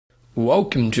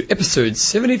Welcome to episode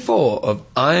 74 of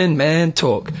Iron Man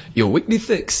Talk, your weekly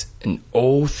fix in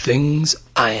all things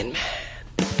Iron Man.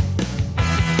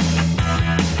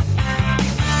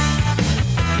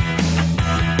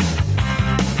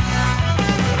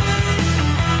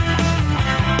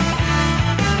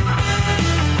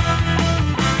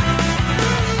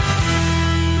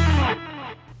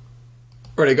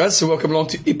 Alrighty guys, so welcome along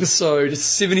to episode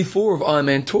 74 of Iron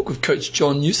Man Talk with Coach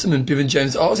John Newsom and Bevan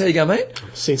James Isles. How you going, mate?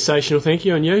 Sensational, thank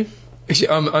you. And you? Actually,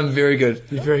 I'm very good.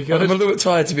 You're very good. I'm a little bit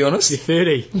tired, to be honest. You're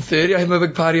 30. I'm 30. I had my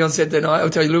big party on Saturday night. I'll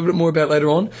tell you a little bit more about it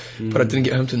later on. But I didn't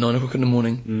get home till 9 o'clock in the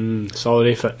morning.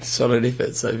 Solid effort. Solid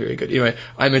effort, so very good. Anyway,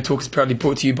 Iron Man Talk is proudly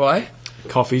brought to you by...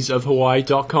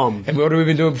 coffeesofhawaii.com. And what have we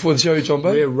been doing before the show, John?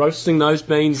 We're roasting those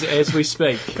beans as we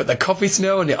speak. Got the coffee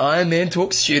smell in the Iron Man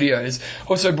Talk studios.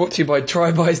 Also brought to you by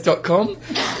trybuys.com.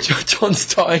 John's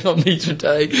tying on me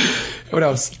today. What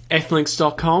else?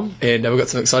 Athlinks.com. And we've got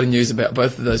some exciting news about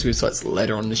both of those websites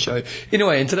later on in the show.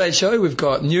 Anyway, in today's show, we've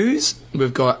got news.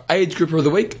 We've got Age Grouper of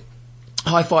the Week.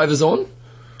 High Five is on.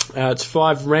 It's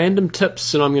 5 random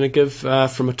tips that I'm going to give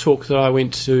from a talk that I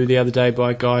went to the other day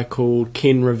by a guy called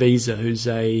Ken Ravisa, who's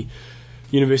a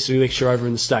university lecturer over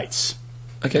in the States.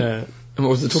 Okay. And what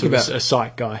was the talk about? A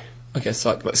psych guy. Okay,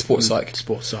 psych, like sports psych.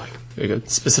 Sports psych. Very good.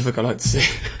 Specific, I like to see.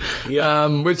 Yeah.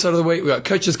 Website of the week, we've got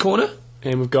Coach's Corner.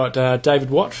 And we've got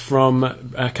David Watt from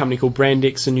a company called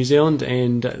Brandex in New Zealand,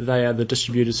 and they are the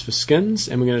distributors for skins.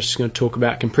 And we're just going to talk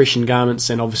about compression garments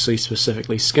and obviously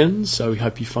specifically skins. So we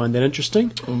hope you find that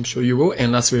interesting. I'm sure you will.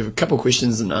 And lastly, we have a couple of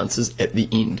questions and answers at the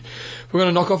end. We're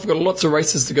going to knock off. We've got lots of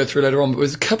races to go through later on, but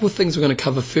there's a couple of things we're going to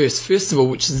cover first. First of all,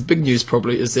 which is big news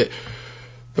probably, is that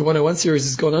the 101 series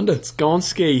has gone under. It's gone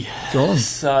ski. Gone.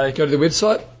 So go to the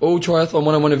website. All Triathlon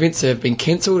 101 events have been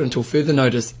cancelled until further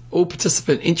notice. All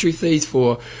participant entry fees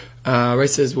for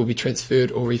races will be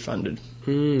transferred or refunded.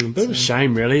 A bit of a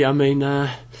shame, really. I mean,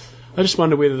 I just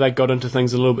wonder whether they got into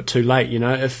things a little bit too late. You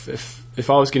know, if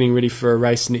I was getting ready for a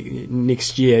race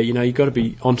next year, you know, you've got to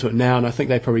be onto it now. And I think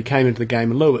they probably came into the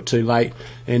game a little bit too late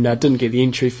and didn't get the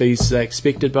entry fees they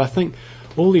expected. But I think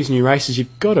all these new races,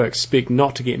 you've got to expect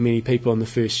not to get many people in the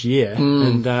first year,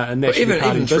 and that should be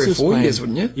part of the business 3 or 4 plan. years,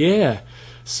 wouldn't you? Yeah.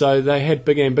 So they had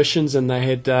big ambitions and they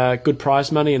had good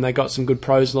prize money and they got some good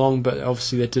pros along, but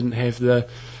obviously they didn't have the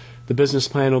business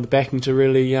plan or the backing to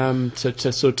really to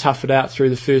sort of tough it out through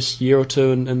the first year or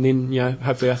two, and then, you know,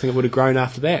 hopefully I think it would have grown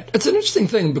after that. It's an interesting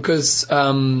thing because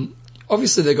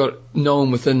obviously they got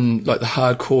known within like the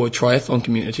hardcore triathlon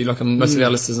community. Like most of our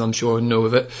listeners, I'm sure, know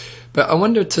of it. But I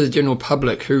wonder to the general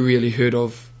public who really heard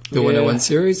of the 101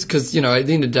 series, because, you know, at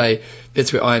the end of the day,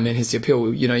 that's where Ironman has the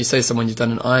appeal. You know, you say to someone you've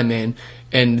done an Ironman,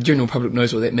 and the general public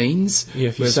knows what that means. Yeah,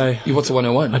 if you say, what's a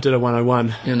 101? I did a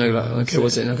 101. You know, like, okay,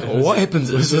 what's it? Okay, well, what happens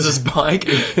is with this bike,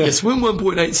 you swim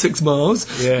 1.86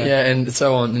 miles, and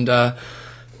so on. And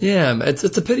it's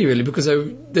a pity really, because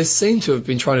they seem to have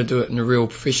been trying to do it in a real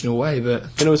professional way, but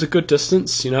and it was a good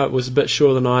distance. You know, it was a bit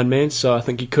shorter than Ironman, so I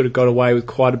think he could have got away with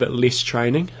quite a bit less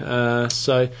training.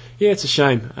 So yeah, it's a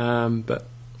shame, but.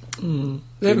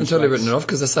 They haven't totally written it off,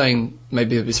 because they're saying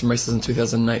maybe there'll be some races in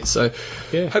 2008. So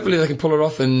hopefully they can pull it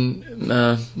off. And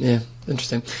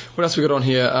interesting. What else we got on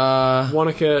here?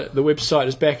 Wanaka, the website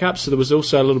is back up. So there was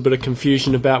also a little bit of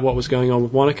confusion about what was going on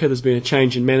with Wanaka. There's been a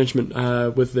change in management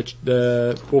with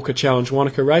the Orca Challenge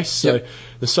Wanaka race. So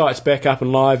the site's back up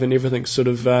and live, and everything's sort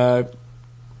of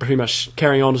pretty much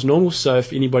carrying on as normal. So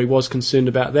if anybody was concerned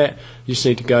about that, you just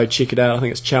need to go check it out. I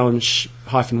think it's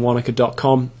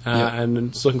challenge-wanaka.com, and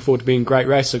it's looking forward to being a great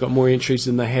race. They've got more entries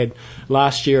than they had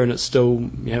last year, and it's still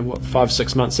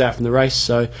 5-6 months out from the race.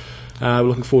 So we're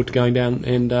looking forward to going down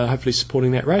and hopefully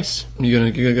supporting that race. You're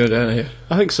going to go down here?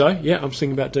 I think so. Yeah, I'm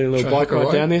thinking about doing a little bike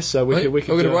ride down there. So we're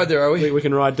going to ride there, are we? We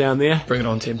can ride down there. Bring it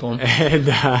on, Tempon. And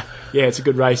it's a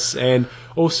good race. And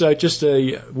also, just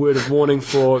a word of warning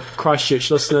for Christchurch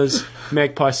listeners: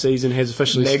 Magpie season has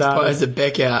officially started. Magpies are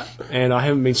back out, and I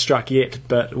haven't been struck yet,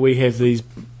 but we have these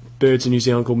birds in New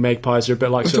Zealand called magpies. They're a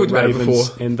bit like sort of ravens,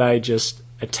 and they just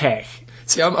attack.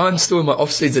 See, I'm still in my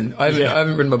off season. I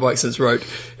haven't ridden my bike since Rote,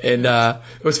 and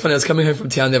it was funny. I was coming home from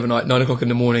town the other night, 9 o'clock in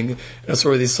the morning, and I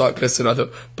saw these cyclists, and I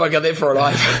thought, bugger that for a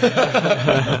life.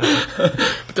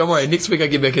 But don't worry, next week I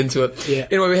get back into it. Yeah.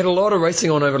 Anyway, we had a lot of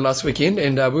racing on over the last weekend,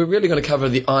 and we're really going to cover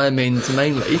the Ironmans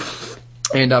mainly.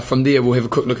 And from there, we'll have a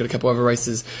quick look at a couple other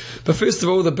races. But first of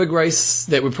all, the big race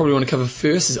that we probably want to cover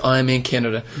first is Ironman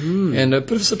Canada. And a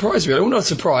bit of a surprise, really. Well, not a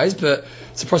surprise, but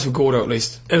a surprise for Gordo, at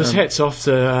least. It was hats off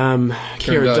to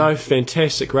Kieran Doe.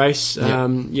 Fantastic race. Yeah.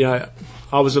 You know,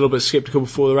 I was a little bit sceptical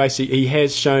before the race. He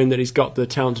has shown that he's got the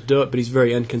talent to do it, but he's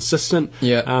very inconsistent.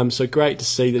 Yeah. So great to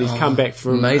see that he's come back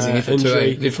from amazing effort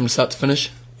injury. led from start to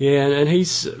finish. Yeah, and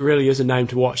he's really is a name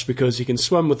to watch because he can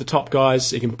swim with the top guys,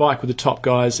 he can bike with the top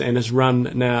guys, and his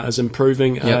run now is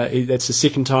improving. Yep. That's the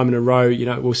second time in a row,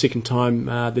 second time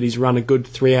that he's run a good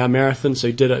 3-hour marathon. So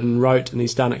he did it in Rote, and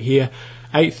he's done it here.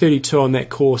 8:32 on that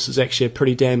course is actually a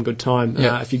pretty damn good time.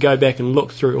 Yep. If you go back and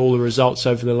look through all the results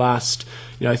over the last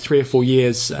 3 or 4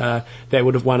 years, that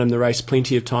would have won him the race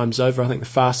plenty of times over. I think the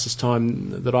fastest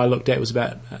time that I looked at was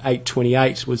about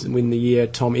 8:28 was when the year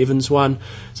Tom Evans won.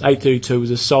 So 8:32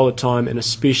 was a solid time, and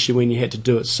especially when you had to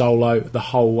do it solo the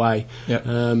whole way. Yep.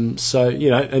 And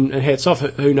hats off.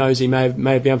 Who knows, he may have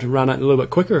been able to run it a little bit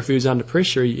quicker if he was under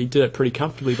pressure. He did it pretty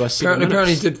comfortably by 7 minutes.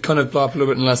 Apparently he did kind of blow up a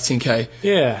little bit in the last 10k.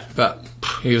 Yeah. But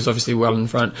he was obviously well in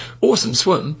front. Awesome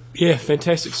swim. Yeah,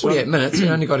 fantastic swim. 48 minutes. You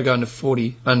only got to go under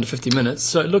 50 minutes.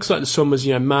 So it looks like the swim was,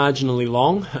 marginally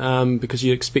long, because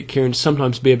you'd expect Kieran to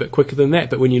sometimes be a bit quicker than that.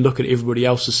 But when you look at everybody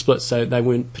else's splits, they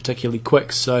weren't particularly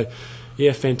quick. So,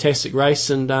 yeah, fantastic race.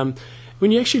 And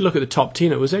when you actually look at the top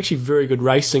 10, it was actually very good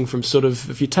racing from sort of,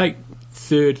 if you take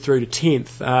third through to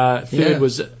 10th. Third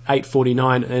was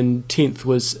 8:49 and 10th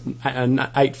was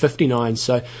 8:59,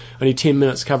 so only 10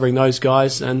 minutes covering those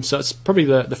guys, and so it's probably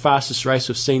the fastest race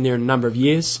we've seen there in a number of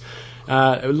years.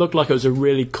 It looked like it was a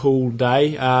really cool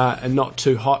day and not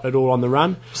too hot at all on the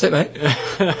run. What's that,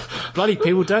 mate? Bloody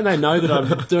people, don't they know that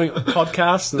I'm doing a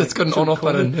podcast? It's got an on-off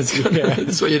button.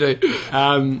 That's what you do.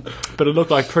 But it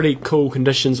looked like pretty cool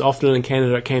conditions. Often in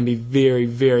Canada it can be very,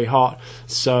 very hot.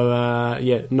 So,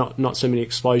 not so many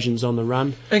explosions on the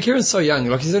run. And Kieran's so young.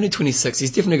 Like, he's only 26.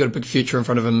 He's definitely got a big future in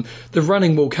front of him. The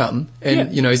running will come.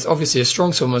 And, he's obviously a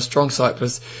strong swimmer, a strong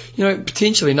cyclist.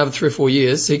 Potentially another 3 or 4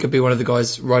 years, he could be one of the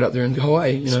guys right up there in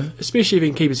Hawaii, Especially if he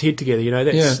can keep his head together,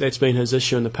 that's been his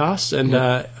issue in the past, and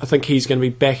I think he's going to be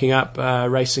backing up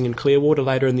racing in Clearwater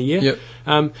later in the year. Yep.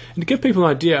 And to give people an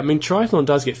idea, I mean, triathlon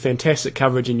does get fantastic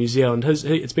coverage in New Zealand.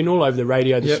 It's been all over the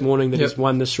radio this morning that he's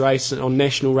won this race on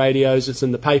national radios. It's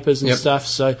in the papers and stuff,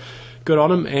 so good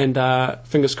on him, and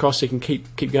fingers crossed he can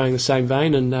keep going the same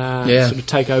vein and sort of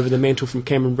take over the mantle from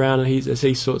Cameron Brown as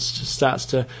he sort of starts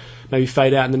to maybe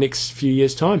fade out in the next few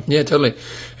years' time. Yeah, totally.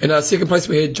 And second place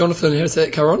we had Jonathan, how's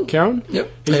that, Caron? Yep.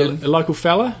 He's a local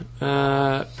fella.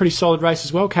 Pretty solid race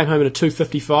as well. Came home in a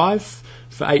 2:55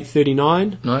 for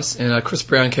 8:39. Nice. And Chris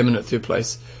Brown came in at third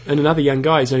place. And another young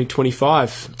guy, he's only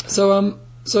 25. So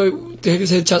have you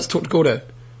had a chance to talk to Gordo?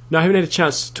 No, I haven't had a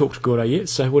chance to talk to Gordo yet.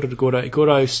 So what did Gordo?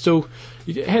 Gordo still,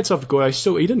 hats off to Gordo.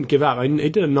 Still, he didn't give up. I mean, he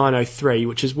did a 9:03,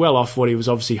 which is well off what he was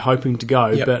obviously hoping to go.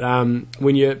 Yep. But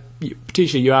when you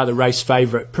are the race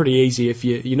favourite, pretty easy if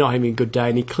you're not having a good day.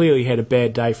 And he clearly had a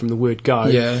bad day from the word go.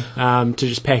 Yeah. To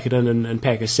just pack it in and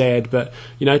pack a sad. But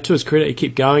to his credit, he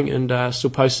kept going and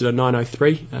still posted a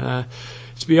 9:03.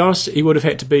 To be honest, he would have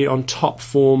had to be on top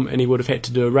form, and he would have had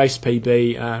to do a race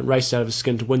PB, race out of his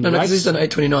skin to win the race. No, because he's done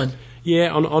 8:29.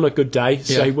 Yeah, on a good day.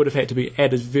 So he would have had to be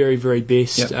at his very, very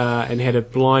best and had a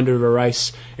blinder of a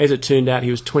race. As it turned out,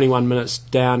 he was 21 minutes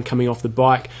down coming off the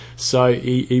bike, so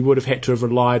he would have had to have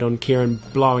relied on Kieran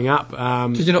blowing up.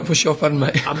 Did you not push your off button,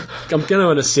 mate? I'm going to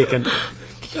in a second.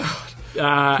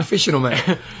 Professional,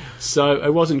 mate. So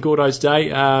it wasn't Gordo's day.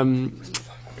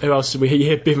 Who else did we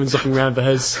hear? Bevan's looking around for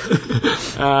his.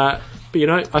 But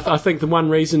I think the one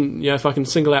reason, if I can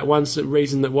single out one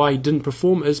reason that why he didn't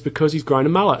perform is because he's grown a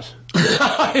mullet.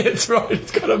 That's right,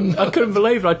 it's got a mullet. I couldn't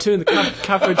believe it. I turned the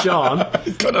coverage on.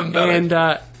 It's got a mullet.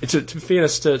 And to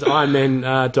fairness to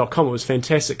Ironman.com, it was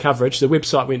fantastic coverage. The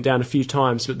website went down a few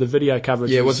times, but the video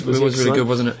coverage was really good,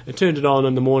 wasn't it? I turned it on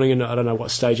in the morning, and I don't know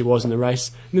what stage it was in the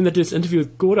race. And then they did this interview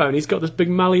with Gordo, and he's got this big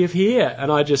mully of hair.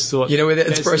 And I just thought... You know where that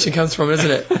inspiration comes from,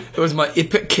 isn't it? It was my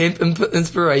epic camp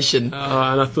inspiration.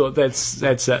 And I thought, that's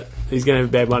it. He's going to have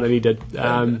a bad one, and he did.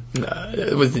 No,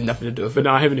 it was nothing to do with it. But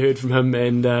no, I haven't heard from him,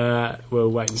 and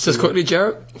we'll wait and see. Just quickly,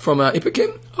 Jarrett, from Epic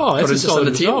Camp. Oh, that's a solid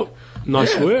result.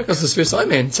 Nice work. That's his first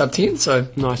Ironman, sub 10, so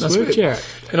nice work, Jarrett.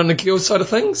 And on the girls' side of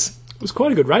things? It was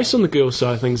quite a good race on the girls'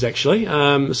 side of things, actually.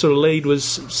 The sort of lead was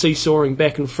seesawing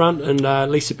back and front, and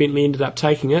Lisa Bentley ended up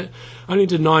taking it. Only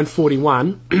did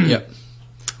 9:41. Yep.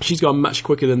 She's gone much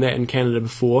quicker than that in Canada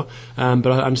before, but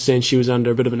I understand she was under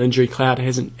a bit of an injury cloud,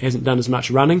 hasn't done as much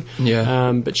running.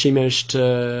 Yeah. But she managed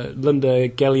to... Linda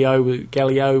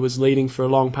Gallio was leading for a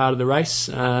long part of the race,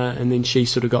 and then she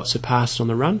sort of got surpassed on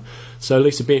the run. So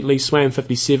Lisa Bentley swam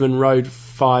 57, rode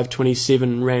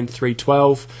 5:27, ran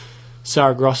 3:12.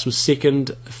 Sarah Gross was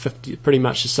second, pretty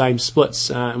much the same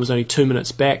splits. It was only 2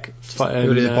 minutes back,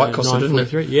 Really, the bike cost it, didn't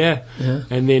it? Yeah.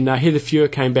 And then Heather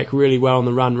Fuhr came back really well on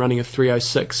the run, running a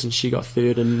 3:06, and she got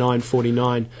third in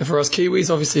 9:49. And for us Kiwis,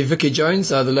 obviously Vicky Jones,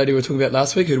 the lady we were talking about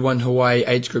last week, who'd won Hawaii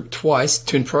age group twice,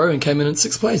 turned pro and came in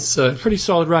 6th place. So pretty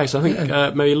solid race. I think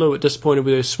maybe a little bit disappointed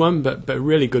with her swim, but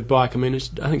really good bike. I mean,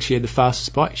 I think she had the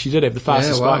fastest bike. She did have the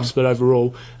fastest bike split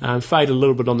overall. Faded a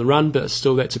little bit on the run, but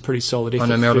still that's a pretty solid effort. I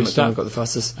know Meredith McDonald got the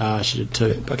fastest. She did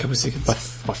too. By a couple of seconds.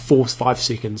 By 5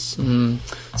 seconds.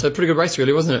 So a pretty good race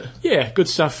really, wasn't it? Yeah, good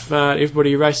stuff.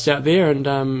 Everybody raced out there,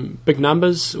 and big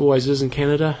numbers, always is in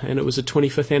Canada, and it was a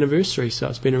 25th anniversary, so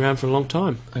it's been around for a long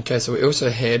time. Okay, so we also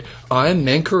had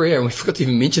Ironman Korea, and we forgot to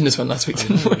even mention this one last week,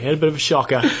 didn't we? We had a bit of a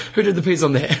shocker. Who did the piece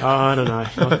on that? I don't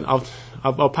know.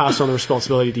 I'll pass on the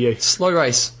responsibility to you. Slow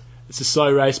race. It's a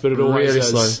slow race, but it always really is.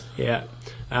 Slow. Yeah.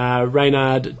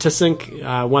 Reynard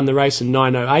Tissink won the race in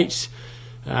 9:08.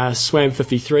 Swam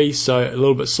 53, so a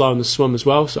little bit slow in the swim as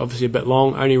well, so obviously a bit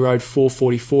long. Only rode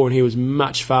 4:44, and he was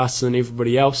much faster than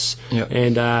everybody else. Yep.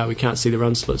 And we can't see the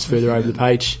run splits further over the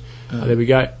page. There we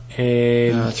go.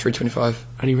 And 3:25.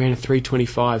 Only ran a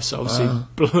 3:25, so obviously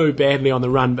blew badly on the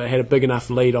run, but had a big enough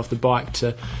lead off the bike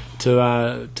to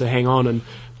hang on. And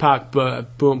Park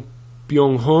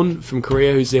Byung-hun from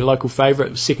Korea, who's their local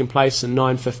favourite, was 2nd place in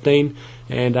 9:15,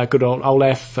 and good old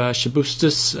Olaf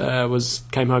Shabustis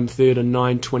came home 3rd in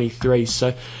 9:23.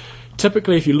 So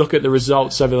typically, if you look at the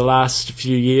results over the last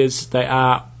few years, they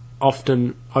are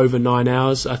often over 9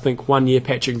 hours. I think one year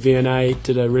Patrick Vernet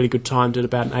did a really good time, did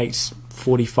about an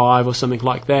 8:45 or something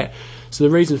like that. So the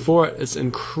reason for it, it's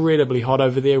incredibly hot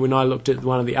over there. When I looked at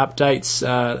one of the updates,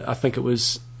 I think it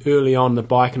was early on the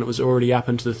bike, and it was already up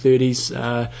into the 30s.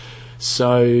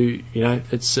 So,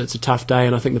 it's a tough day,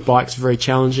 and I think the bike's very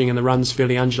challenging, and the run's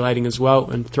fairly undulating as well,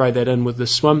 and throw that in with the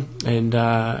swim, and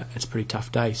it's a pretty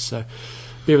tough day. So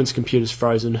Bevan's computer's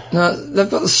frozen. No, they've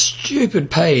got this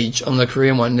stupid page on the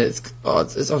Korean one. It's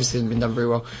obviously hasn't been done very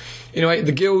well. Anyway,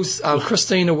 the girls,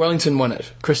 Christina Wellington won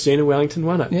it. Christina Wellington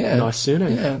won it. Yeah. Nice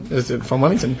surname. Yeah, it was from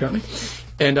Wellington, apparently.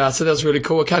 And so that was really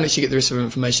cool. I can't actually get the rest of the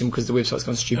information because the website's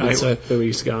gone stupid. So we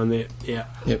used to go on there. Yeah.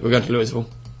 Yeah, we're going to Louisville.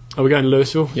 Are we going to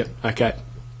Louisville? Yep. Okay.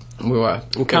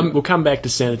 We'll come back to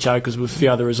Santa Cho because with a few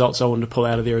other results I wanted to pull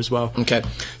out of there as well. Okay.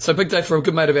 So big day for a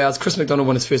good mate of ours. Chris McDonald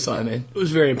won his first Ironman. It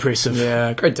was very impressive.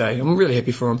 Yeah, great day. I'm really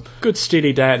happy for him. Good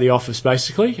steady day at the office,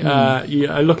 basically.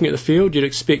 Looking at the field, you'd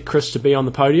expect Chris to be on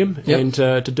the podium, and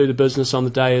to do the business on the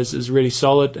day is really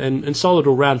solid. And solid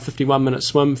all round, 51-minute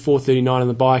swim, 4:39 on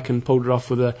the bike, and pulled it off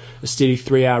with a steady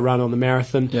 3-hour run on the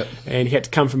marathon. Yep. And he had to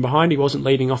come from behind. He wasn't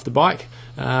leading off the bike.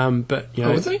 But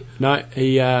was he? No,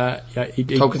 he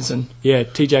Tolkinson. Yeah,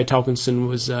 TJ Tolkinson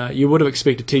was. You would have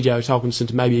expected TJ Tolkinson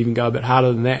to maybe even go a bit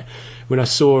harder than that. When I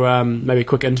saw maybe a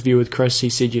quick interview with Chris, he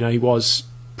said he was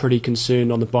pretty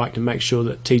concerned on the bike to make sure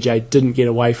that TJ didn't get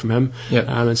away from him,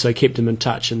 and so kept him in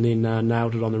touch, and then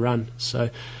nailed it on the run. So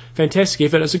fantastic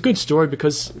effort. It's a good story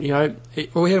because we had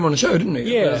him on the show, didn't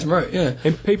we? Yeah, right. Yeah.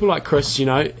 And people like Chris, he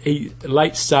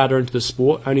late starter into the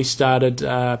sport, only started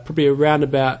probably around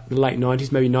about the late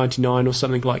 90s, maybe 99 or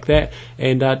something like that,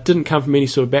 and didn't come from any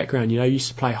sort of background. He used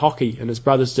to play hockey, and his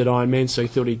brothers did Ironman, so he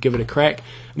thought he'd give it a crack.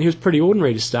 And he was pretty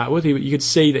ordinary to start with. You could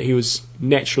see that he was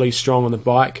naturally strong on the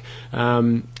bike.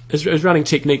 His running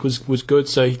technique was good,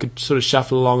 so he could sort of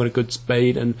shuffle along at a good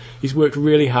speed, and he's worked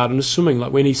really hard on his swimming.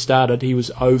 Like when he started, he was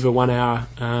over 1 hour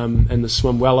in the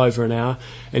swim, well over an hour,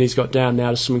 and he's got down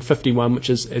now to swimming 51, which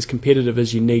is as competitive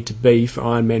as you need to be for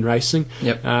Ironman racing.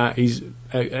 Yep. He's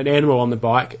an animal on the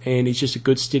bike, and he's just a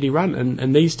good steady run.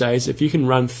 And these days, if you can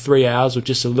run 3 hours or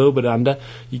just a little bit under,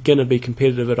 you're going to be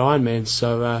competitive at Ironman.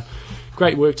 So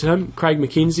great work to him. Craig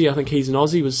McKenzie, I think he's an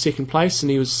Aussie, was 2nd place,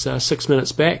 and he was 6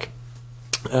 minutes back.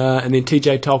 And then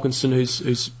TJ Tolkinson,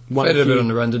 who's won a bit on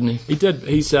the run, didn't he? He did.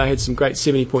 He's had some great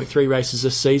 70.3 races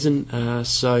this season.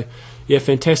 So, yeah,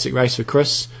 fantastic race for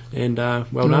Chris, and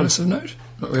well done. Of note?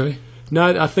 Not really.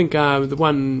 No, I think the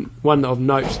one of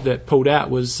note that pulled out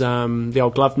was the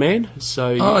old glove man.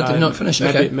 So, did not finish.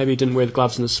 Maybe he didn't wear the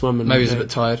gloves in the swim. And maybe he's a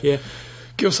bit tired. Yeah.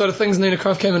 Girl side of things, Nina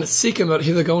Kraft came in at 2nd, but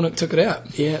Heather Golnick took it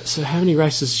out. Yeah. So how many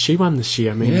races has she won this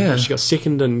year? I mean, she got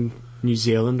 2nd in New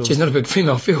Zealand. She's not a big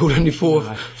female field, only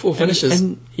four finishes.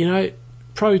 And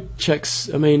pro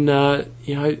chicks, I mean,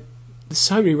 there's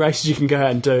so many races you can go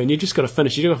out and do, and you just got to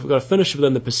finish. You've got to finish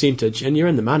within the percentage, and you're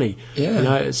in the money.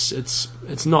 Yeah.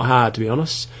 It's not hard, to be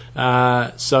honest.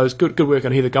 So it's good work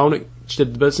on Heather Golnick. She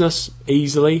did the business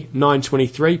easily,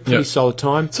 9:23, pretty solid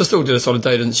time. So still did a solid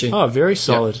day, didn't she? Oh, very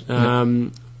solid.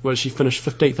 Yep. Well, she finished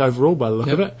 15th overall by the look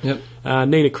of it. Yep.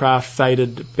 Nina Kraft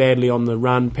faded badly on the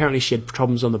run. Apparently she had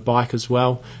problems on the bike as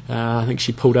well. I think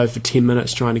she pulled over for 10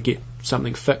 minutes trying to get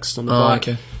something fixed on the bike.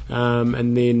 Okay.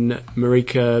 and then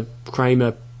Marika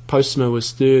Kramer Postma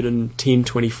was third in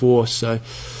 10:24. So,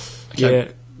 Okay. yeah,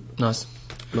 nice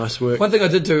work. One thing I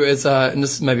did do is, and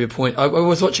this is maybe a point, I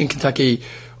was watching Kentucky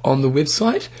on the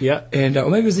website, Yeah. and or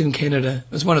maybe it was even Canada.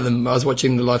 It was one of them. I was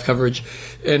watching the live coverage,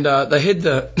 and they had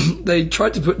they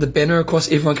tried to put the banner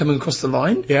across everyone coming across the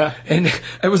line. Yeah. And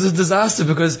it was a disaster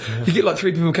because you get like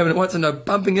 3 people coming at once and they're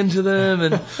bumping into them,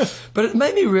 and but it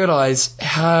made me realise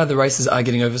how the races are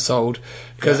getting oversold,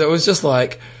 because it was just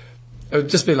like. It would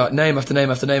just be like name after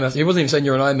name after name after. He wasn't even saying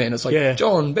you're an Ironman. It's like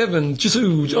John, Bevan,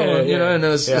 Jisoo, John, you know. And it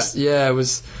was just it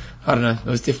was. I don't know.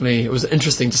 It was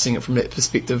interesting to sing it from that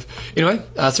perspective. Anyway,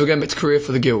 so we're going back to career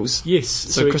for the girls. Yes.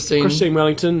 So Christine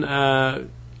Wellington,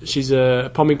 she's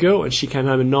a Pommy girl, and she came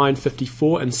home in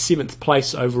 9:54 and 7th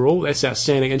place overall. That's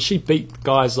outstanding. And she beat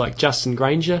guys like Justin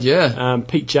Granger,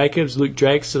 Pete Jacobs, Luke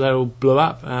Draggs, so they all blew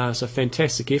up. So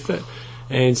fantastic effort.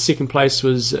 And second place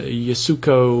was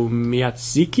Yasuko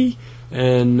Miyazaki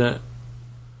in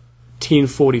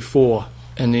 10:44.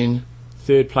 And then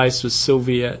third place was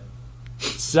Sylvia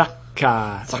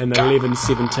Zaka in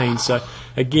 11:17. So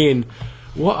again,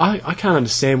 I can't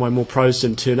understand why more pros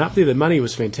didn't turn up there. The money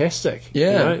was fantastic.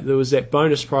 Yeah. You know, there was that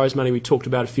bonus prize money we talked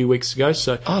about a few weeks ago.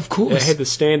 So of course, it had the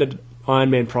standard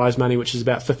Ironman prize money, which is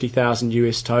about 50,000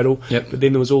 US total. Yep. But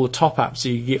then there was all the top ups that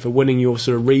you get for winning your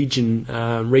sort of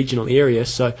regional area.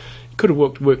 So you could have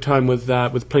worked home with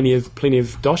plenty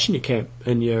of dosh in your camp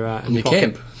in your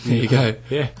camp. There you go.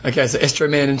 Yeah. Okay, so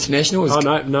Astroman International is.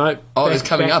 No. Oh, it's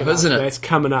coming up, isn't it? That's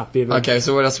coming up, Evan. Okay,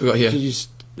 so what else we got here?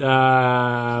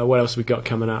 What else we got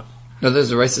coming up? No,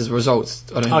 those are races results.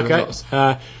 I don't have the results.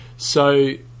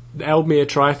 So the Eldmere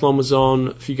Triathlon was on.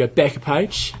 If you go back a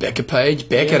page, back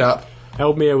it up.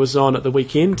 Eldmere was on at the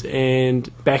weekend, and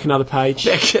back another page.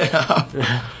 Back it up.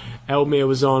 Eldmere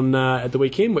was on at the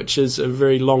weekend, which is a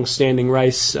very long-standing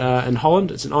race in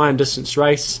Holland. It's an iron distance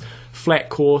race, flat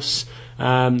course.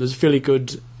 There's a fairly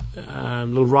good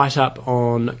little write-up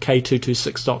on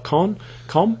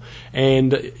k226.com,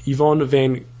 and Yvonne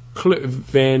van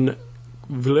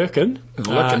Vlerken,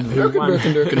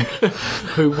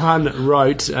 who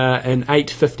wrote in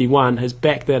 8:51, has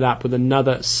backed that up with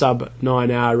another sub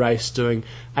 9 hour race doing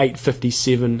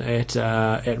 8:57 at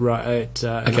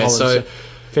Holland. So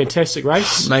fantastic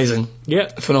race, amazing,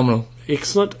 phenomenal,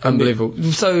 excellent, unbelievable.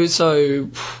 So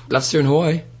love to see you in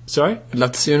Hawaii. Sorry? I'd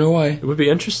love to see you in Hawaii. It would be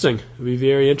interesting. It would be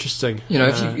very interesting. You know,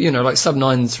 if you like sub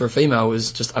 9s for a female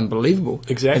was just unbelievable.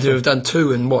 Exactly. And to have done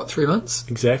 2 in 3 months?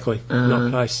 Exactly.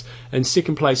 Not place. And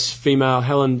second place female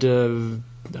Helen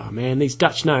these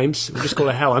Dutch names. We'll just call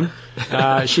her Helen.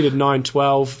 She did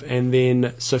 9:12, and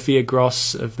then Sophia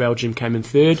Gross of Belgium came in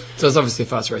third. So it's obviously a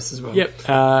fast race as well. Yep.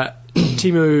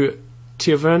 Timo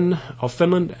Tiervin of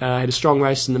Finland had a strong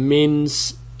race in the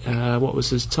men's. What was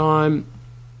his time?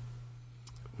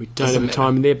 We don't have a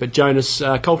time in there, but Jonas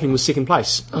Colting was second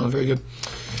place. Oh, very good.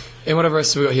 And what other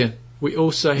races have we got here? We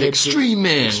also had Extreme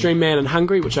Man in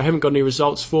Hungary, which I haven't got any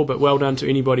results for, but well done to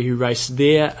anybody who raced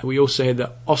there. We also had the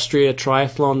Austria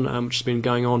Triathlon, which has been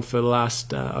going on for the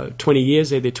last 20 years.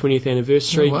 They had their 20th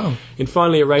anniversary. Oh, wow. And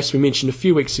finally, a race we mentioned a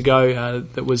few weeks ago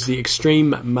that was the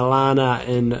Extreme Milana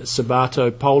in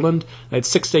Sabato, Poland. They had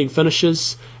 16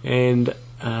 finishes, and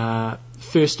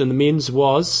first in the men's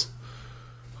was...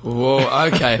 Whoa,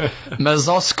 okay.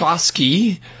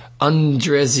 Mazoskowski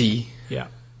Andrezi. Yeah.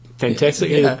 Fantastic.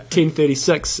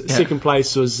 10:36. Yeah. Second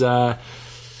place was Chucha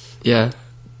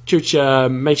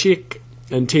Maciek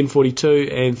in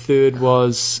 10:42, and third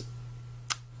was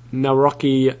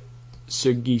Naroki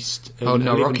Sergist in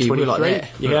Naroki, we like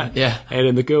that. Yeah. And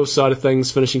in the girls' side of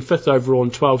things, finishing fifth overall in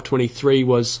 12:23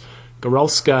 was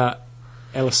Gorolska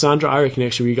Alessandra. I reckon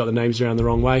actually we got the names around the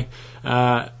wrong way.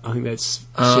 I think that's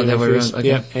that way around. Okay.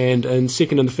 Yeah, and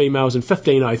second in the females in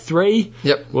 15:03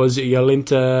 was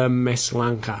Jolenta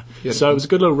Maslanka. So it was a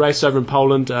good little race over in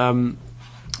Poland.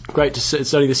 Great to see.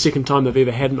 It's only the second time they've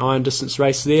ever had an iron distance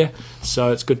race there,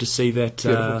 so it's good to see that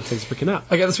things are picking up.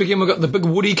 Okay, this weekend we've got the Big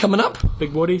Woody coming up.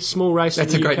 Big Woody, small race.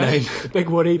 That's a great name. Big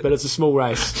Woody, but it's a small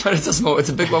race. But it's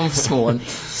a big one for a small one.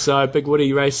 So Big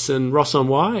Woody race in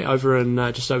Ross-on-Wye over in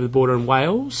just over the border in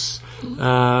Wales.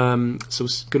 So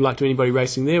good luck to anybody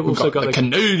racing there. We've also got the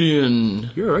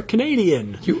Canadian. You're a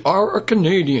Canadian. You are a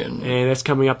Canadian. And that's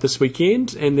coming up this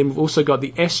weekend. And then we've also got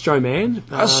the Astroman.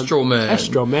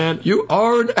 Astroman. You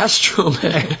are an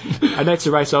Astroman. And that's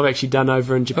a race I've actually done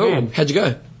over in Japan. Oh, how'd you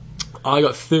go? I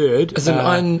got third. As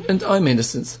an Ironman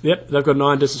distance? Yep, they've got an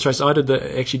iron distance race. I did the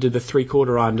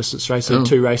 3/4 iron distance race, so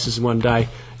 2 races in one day,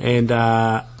 and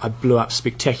I blew up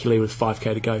spectacularly with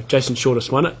 5k to go. Jason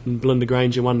Shortest won it, and Belinda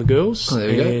Granger won the girls,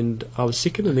 and I was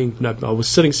second, and then I was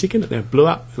sitting second, and then I blew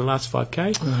up in the last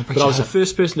 5k. But I was the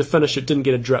first person to finish. It didn't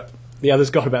get a drip. The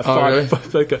others got about 5. Really?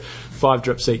 They got 5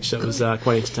 drips each, so it was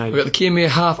quite entertaining. We've got the Kiamere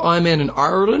Half Ironman in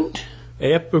Ireland.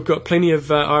 Yep, we've got plenty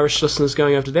of Irish listeners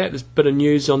going over to that. There's a bit of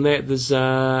news on that. There's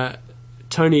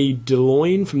Tony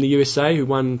DeLoyne from the USA, who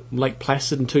won Lake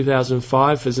Placid in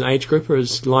 2005 as an age grouper,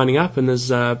 is lining up, and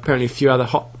there's apparently a few other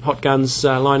hot guns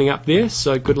lining up there.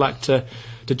 So good luck to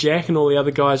Jack and all the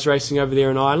other guys racing over there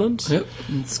in Ireland. Yep,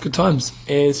 it's good times.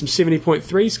 And some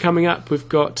 70.3s coming up. We've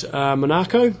got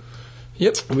Monaco.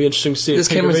 Yep. It'll be interesting to see There's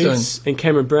if Peter Cameron Reeds and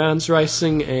Cameron Brown's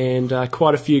racing, and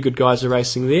quite a few good guys are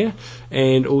racing there.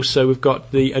 And also we've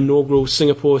got the inaugural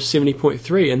Singapore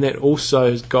 70.3, and that also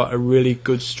has got a really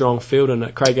good, strong field in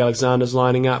it. Craig Alexander's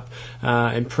lining up,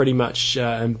 and pretty much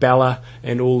and Bella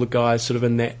and all the guys sort of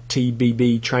in that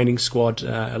TBB training squad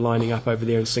are lining up over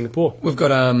there in Singapore. We've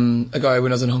got a guy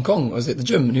when I was in Hong Kong. I was at the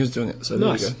gym and he was doing it. So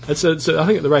nice. There you go. It's I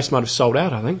think the race might have sold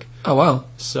out, I think. Oh, wow.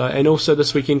 So, and also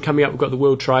this weekend coming up, we've got the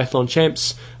World Triathlon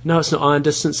Champs. No, it's not iron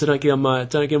distance, so don't get on my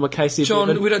case here, John,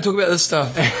 David. we don't talk about this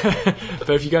stuff. But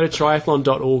if you go to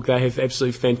triathlon.org, they have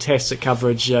absolutely fantastic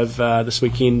coverage of this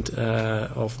weekend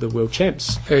of the World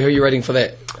Champs. Who are you rating for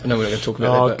that? I know we're not going to talk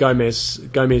about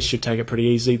that. Gomez should take it pretty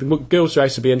easy. The girls'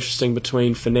 race will be interesting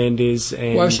between Fernandez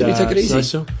and Why should he take it easy?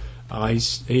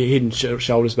 He's head and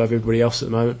shoulders above everybody else at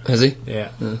the moment. Has he? Yeah.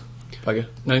 Bugger.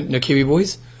 No Kiwi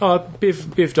boys?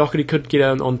 Bev Doherty could get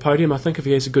on podium, I think, if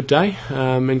he has a good day.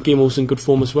 And Gemmel's in good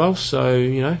form as well.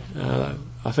 So,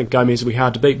 I think Gomez will be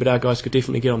hard to beat, but our guys could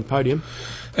definitely get on the podium.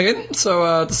 Okay,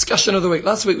 so discussion of the week.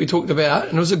 Last week we talked about,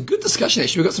 and it was a good discussion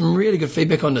actually, we got some really good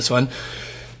feedback on this one.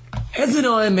 As an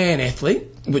Ironman athlete,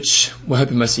 which we're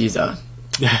hoping most of you are,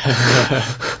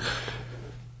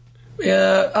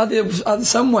 are there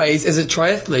some ways as a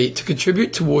triathlete to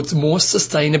contribute towards more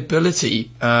sustainability?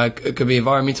 It could be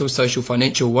environmental, social,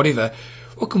 financial, whatever.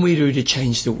 What can we do to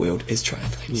change the world as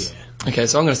triathletes? Yeah. Okay,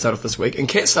 so I'm going to start off this week. And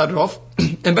Kat started off,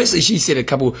 and basically she said a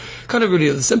couple kind of really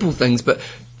the simple things, but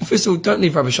first of all, don't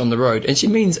leave rubbish on the road. And she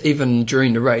means even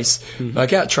during the race,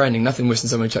 like out training, nothing worse than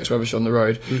someone who chucks rubbish on the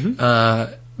road.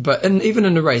 But even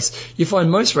in a race, you find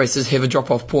most races have a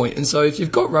drop-off point. And so if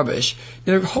you've got rubbish,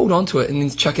 hold on to it and then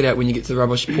chuck it out when you get to the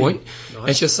rubbish point. Nice.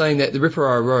 And she's saying that the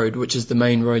Riparara Road, which is the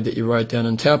main road that you ride down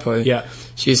in Taupo,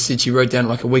 she said she rode down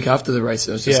like a week after the race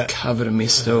and it was just covered in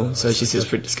mess still. So she says it's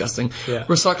pretty disgusting. Yeah.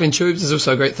 Recycling tubes is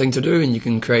also a great thing to do, and you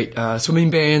can create swimming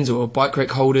bands or bike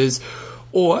rack holders.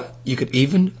 Or you could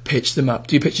even pitch them up.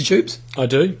 Do you pitch your tubes? I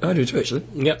do. I do too, actually.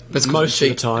 Yep. That's most of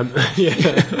the time.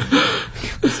 Yeah.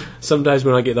 Some days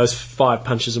when I get those 5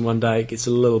 punches in one day, it gets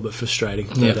a little bit frustrating.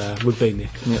 But we've been there.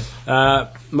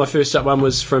 Yep. My first up one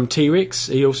was from T-Rex.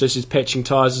 He also says patching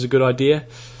tyres is a good idea.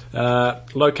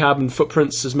 Low carbon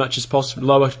footprints as much as possible.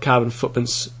 Lower carbon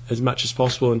footprints as much as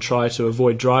possible, and try to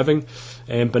avoid driving.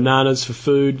 And bananas for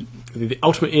food. The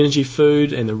ultimate energy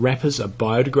food, and the wrappers are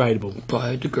biodegradable.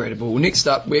 Biodegradable. Next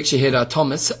up, we actually had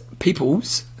Thomas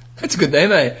Peoples. That's a good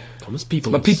name, eh? Thomas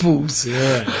Peoples. My Peoples.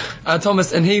 Yeah.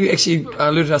 Thomas, and he actually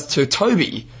alerted us to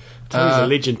Toby. Toby's a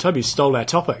legend. Toby stole our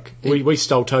topic. We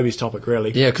stole Toby's topic,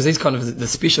 really. Yeah, because he's kind of the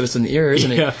specialist in the area,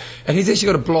 isn't he? And he's actually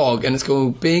got a blog, and it's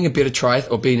called Being a Better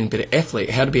Triathlete, or Being a Better Athlete,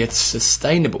 How to Be a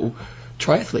Sustainable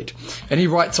Triathlete. And he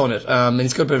writes on it, and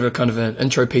he's got a bit of a kind of an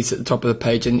intro piece at the top of the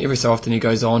page, and every so often he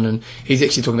goes on, and he's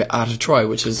actually talking about Art of Tri,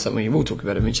 which is something we'll talk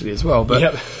about eventually as well.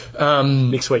 But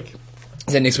next week.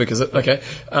 Is that next week, is it? Okay.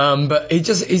 But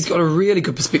he's got a really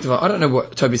good perspective. I don't know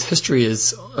what Toby's history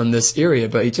is in this area,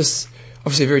 but he just,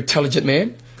 obviously a very intelligent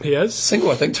man. He is.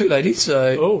 Single, I think, 2 ladies.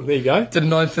 So there you go. Did a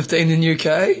 9:15 in the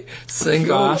UK.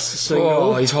 Single. Fast, single.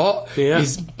 Oh, he's hot. Yeah.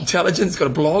 He's intelligent. He's got a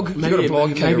blog. If you've got a blog,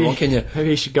 you can't go wrong, can you? Maybe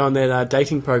you should go on that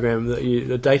dating program,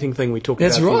 the dating thing we talked about.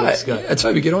 That's right. Yeah,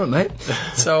 Toby, get on it, mate.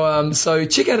 So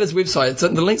check out his website.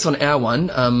 The link's on our one,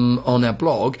 on our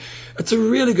blog. It's a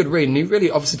really good read, and he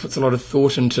really obviously puts a lot of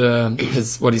thought into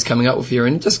what he's coming up with here,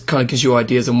 and just kind of gives you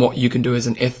ideas on what you can do as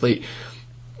an athlete.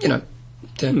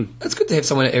 It's good to have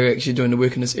someone actually doing the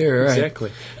work in this area.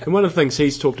 Exactly. And one of the things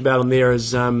he's talked about on there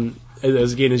is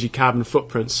your carbon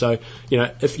footprint. So,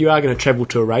 if you are going to travel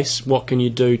to a race, what can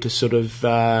you do to sort of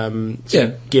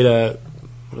get a,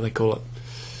 what do they call it?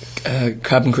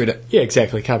 Carbon credit. Yeah,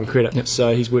 exactly, carbon credit. Yep.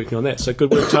 So he's working on that. So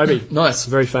good work, Toby. Nice.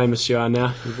 Very famous you are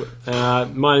now.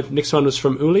 My next one was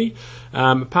from Uli.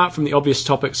 Apart from the obvious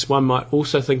topics, one might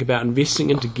also think about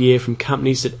investing into gear from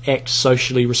companies that act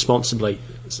socially responsibly.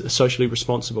 socially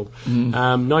responsible.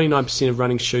 99% of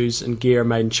running shoes and gear are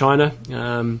made in China.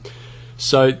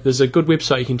 So there's a good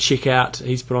website you can check out.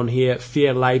 He's put on here,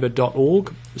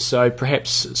 fairlabour.org. So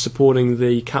perhaps supporting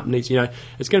the companies.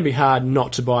 It's going to be hard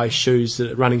not to buy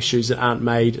running shoes that aren't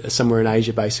made somewhere in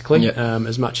Asia, basically.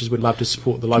 As much as we'd love to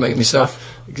support the local Make myself.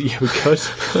 stuff. Yeah, we could.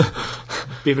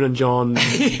 Bevan and John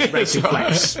racing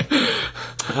flats.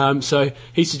 So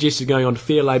he suggested going on to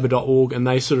fairlabour.org, and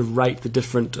they sort of rate the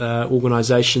different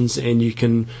organisations, and you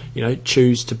can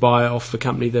choose to buy off the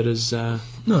company that is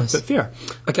nice. But fair.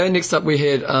 Okay, next up we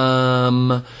had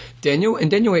Daniel, and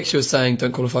Daniel actually was saying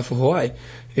don't qualify for Hawaii.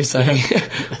 He's saying,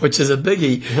 which is a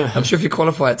biggie. I'm sure if you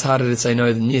qualify, it's harder to say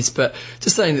no than yes. But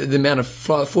just saying that the amount of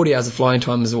 40 hours of flying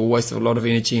time is a waste of a lot of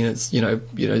energy, and it's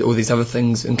all these other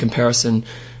things in comparison.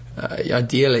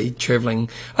 Ideally, travelling.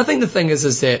 I think the thing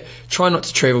is that try not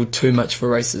to travel too much for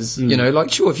races.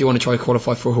 Sure, if you want to try to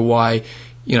qualify for Hawaii,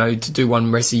 to do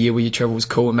one race a year where you travel is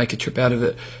cool and make a trip out of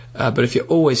it. But if you're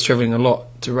always travelling a lot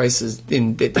to races,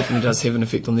 then that definitely does have an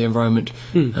effect on the environment.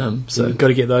 So you've got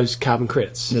to get those carbon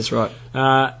credits. That's right.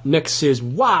 Nick says,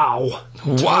 wow.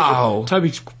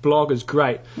 Toby's blog is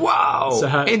great. Wow. So,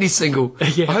 and he's single.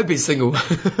 Yeah. I hope he's single.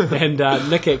 And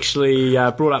Nick actually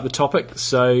brought up the topic.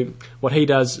 So what he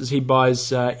does is he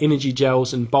buys energy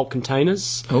gels in bulk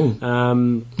containers.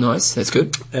 Oh, nice. That's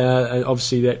good. And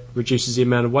obviously that reduces the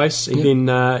amount of waste. He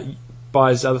then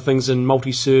buys other things in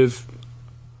multi-serve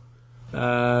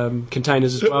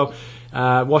containers as well.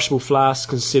 Washable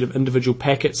flasks instead of individual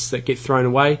packets that get thrown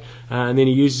away, and then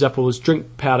he uses up all his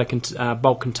drink powder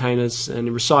bulk containers, and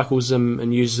he recycles them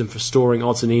and uses them for storing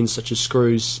odds and ends such as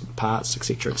screws, parts,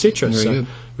 etc. etc. So good.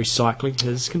 Recycling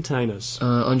his containers.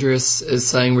 Andreas is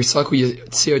saying recycle your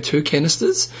CO2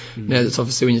 canisters. Now that's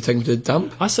obviously when you're taking them to the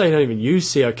dump. I say don't even use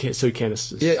CO2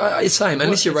 canisters. Yeah, same,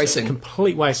 unless you're racing. A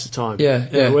complete waste of time. Yeah.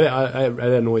 That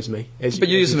annoys me. But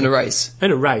you use them in a race.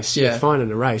 In a race, fine in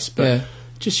a race, but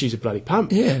just use a bloody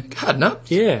pump. Yeah, harden up.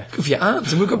 Yeah. Good for your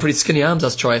arms. And we've got pretty skinny arms,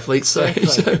 us triathletes, so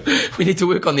we need to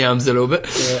work on the arms a little bit.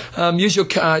 Yeah. Use your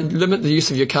car, limit the use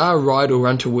of your car, ride or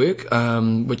run to work,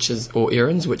 or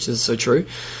errands, which is so true.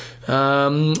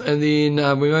 And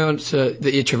then we move on to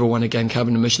the air travel one again,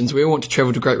 carbon emissions. We all want to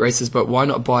travel to great races, but why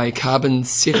not buy carbon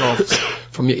set-offs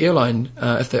from your airline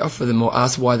if they offer them, or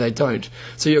ask why they don't?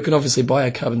 So you can obviously buy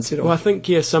a carbon set-off. Well, I think,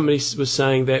 somebody was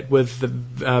saying that with the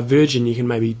Virgin you can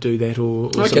maybe do that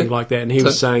or something like that. And he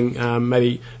was saying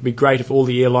maybe it'd be great if all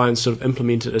the airlines sort of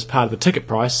implement it as part of the ticket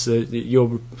price. That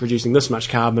you're producing this much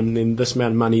carbon and then this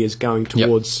amount of money is going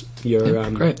towards your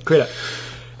credit.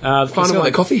 The final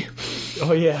one, coffee.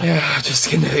 Oh yeah, yeah,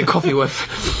 just getting that coffee with.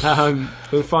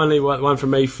 Finally, one from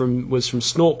me was from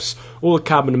Snorps. All the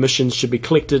carbon emissions should be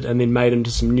collected and then made into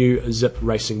some new Zip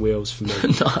racing wheels for me.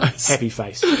 Nice, happy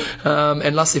face.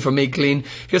 And lastly from me, Glenn,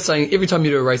 he was saying every time you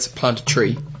do a race, plant a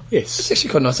tree. Yes, it's actually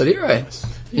quite a nice idea, right?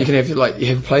 You can have you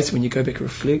have a place when you go back and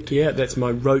reflect. Yeah, that's my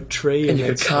road tree, and you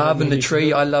could carve in the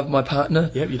tree. I love my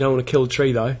partner. Yep, you don't want to kill a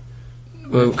tree though.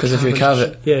 Well, because if you carve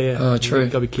it, Oh, true.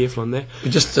 You've got to be careful on that.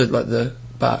 But just the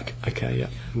bark. Okay, yeah,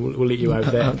 we'll let you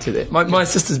over that. I'll do that. My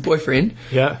sister's boyfriend,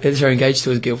 is her engaged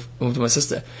to his to my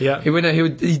sister. Yeah, he went.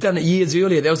 He'd done it years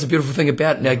earlier. That was the beautiful thing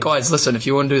about it. Now, guys, listen, if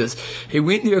you want to do this, he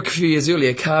went there a few years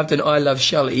earlier, carved an "I love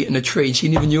Shelley" in a tree. She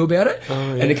never knew about it,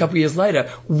 and a couple of years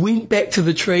later, went back to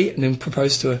the tree and then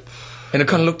proposed to her. And it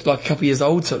kind of looked like a couple of years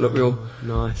old, so it looked real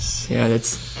nice. Yeah,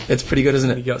 that's pretty good,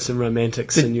 isn't it? You got some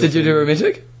romantics. Did you do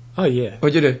romantic? Oh yeah.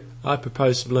 What'd you do? I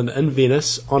proposed to Belinda in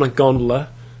Venice on a gondola.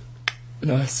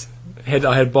 Nice. I had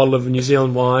a bottle of New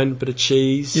Zealand wine, bit of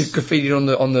cheese. You graffitied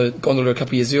on the gondola a couple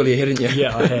of years earlier, hadn't you?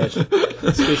 Yeah, I had.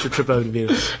 A special trip over to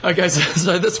Venice. Okay,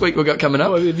 so this week we've got coming up.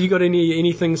 Oh, have you got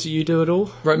any things that you do at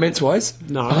all? Romance-wise?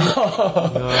 No.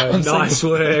 No. Nice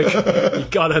work. You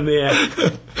got him there.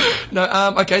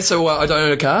 No, okay, so I don't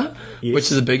own a car,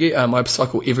 which is a biggie. I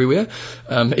cycle everywhere.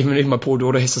 Even my poor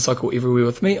daughter has to cycle everywhere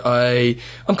with me.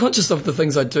 I'm conscious of the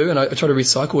things I do, and I try to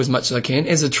recycle as much as I can.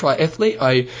 As a triathlete,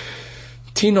 I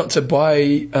tend not to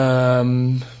buy... I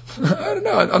don't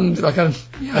know.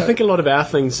 I think a lot of our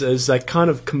things is they kind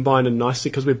of combine in nicely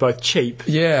because we're both cheap.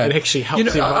 Yeah. It actually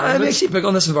helps the environment. I'm actually big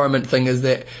on this environment thing is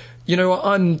that,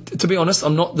 to be honest,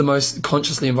 I'm not the most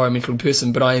consciously environmental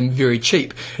person, but I am very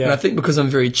cheap. Yeah. And I think because I'm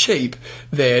very cheap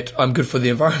that I'm good for the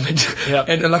environment. Yeah.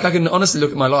 And I can honestly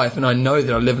look at my life and I know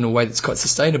that I live in a way that's quite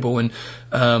sustainable and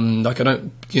I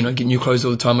don't, get new clothes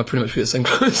all the time. I pretty much wear the same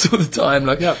clothes all the time.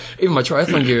 Even my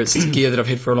triathlon gear, it's gear that I've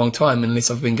had for a long time unless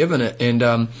I've been given it. And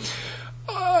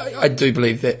I do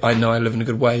believe that I know I live in a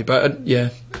good way, but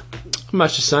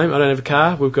Much the same. I don't have a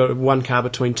car. We've got one car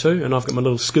between two, and I've got my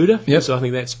little scooter. Yep. So I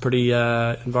think that's pretty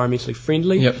environmentally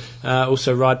friendly. Yep.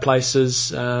 Also ride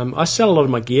places. I sell a lot of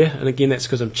my gear, and again, that's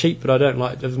because I'm cheap, but I don't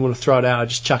want to throw it out. I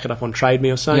just chuck it up on Trade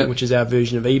Me or something, Yep. which is our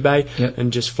version of eBay, Yep.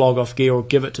 and just flog off gear or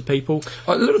give it to people.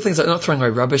 Little things like not throwing away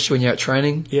rubbish when you're out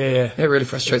training. Yeah. That really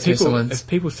frustrates me sometimes. If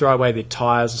people throw away their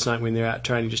tyres or something when they're out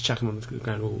training, just chuck them on the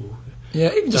ground. Ooh.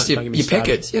 Yeah, even just Don't your get me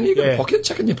packets. You've got a pocket,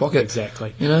 chuck it in your pocket.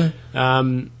 Exactly. You know?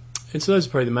 And so those are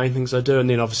probably the main things I do, and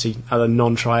then obviously other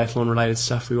non-triathlon related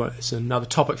stuff. It's another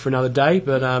topic for another day,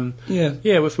 but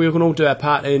if we can all do our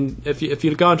part, and if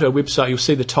you go onto our website, you'll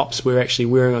see the tops we're actually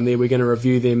wearing on there. We're going to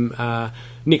review them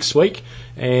next week,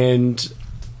 and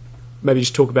maybe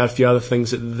just talk about a few other things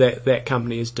that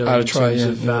company is doing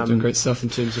they're doing great stuff in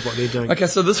terms of what they're doing. Okay,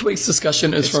 so this week's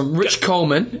discussion is from Rich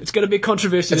Coleman. It's going to be a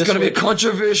controversy. It's going to be a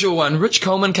controversial one. Rich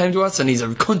Coleman came to us, and he's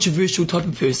a controversial type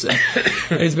of person.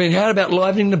 He's been how about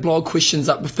livening the blog questions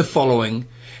up with the following.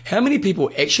 How many people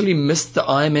actually missed the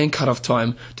Ironman cutoff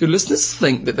time? Do listeners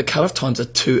think that the cutoff times are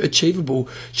too achievable?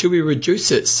 Should we reduce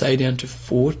it, say, down to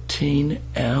 14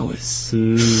 hours?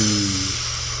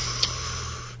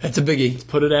 That's a biggie.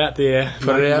 Put it out there.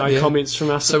 No comments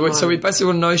from us. So we basically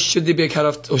want to know, should there be a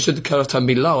cutoff, or should the cutoff time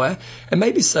be lower? And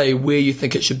maybe say where you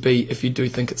think it should be if you do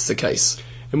think it's the case.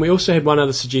 And we also had one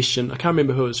other suggestion. I can't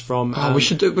remember who it was from. We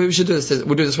should do this.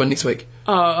 We'll do this one next week.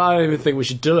 I don't even think we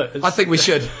should do it. I think we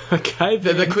should. Okay.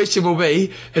 The question will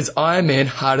be, is Ironman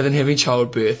harder than having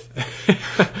childbirth?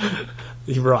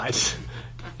 You're right.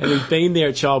 Having been there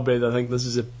at childbirth, I think this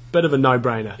is a bit of a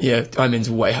no-brainer. Yeah, Ironman's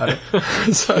way harder.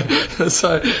 so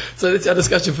that's our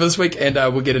discussion for this week, and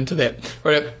we'll get into that.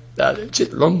 Right,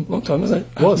 long time, wasn't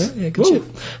it? It was. Yeah, good shit.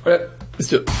 Right, let's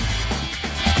do it.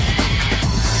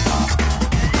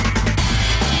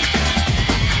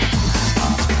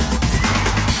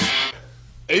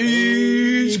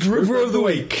 Age Grouper of the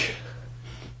Week.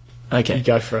 Okay. You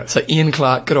go for it. So Ian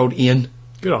Clark, good old Ian.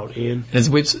 Good old Ian. And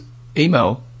his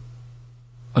email.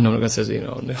 Oh, no, I'm not going to say his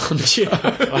email on the show.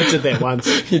 I did that once.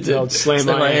 You did. Old slam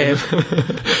I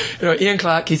am. Ian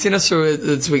Clark, he sent us through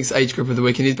this week's Age Group of the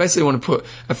Week, and he basically want to put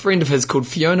a friend of his called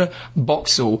Fiona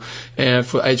Boxall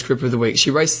for Age Group of the Week.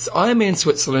 She raced Ironman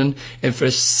Switzerland and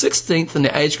finished 16th in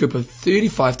the age group of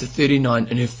 35 to 39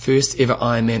 in her first ever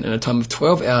Ironman in a time of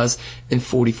 12 hours and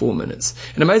 44 minutes.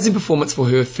 An amazing performance for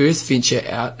her first venture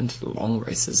out into the long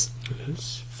races.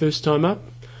 First time up.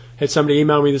 Had somebody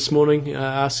email me this morning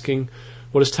asking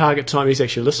what his target time. He's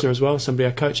actually a listener as well. Somebody,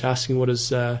 our coach, asking what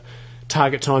his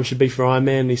target time should be for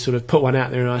Ironman. And he sort of put one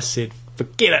out there, and I said,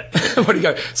 forget it. What do you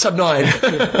go? Sub 9.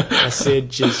 I said,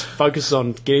 just focus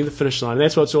on getting the finish line. And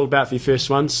that's what it's all about for your first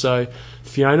one. So,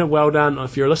 Fiona, well done.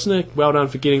 If you're a listener, well done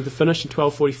for getting the finish in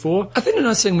 12:44. I think the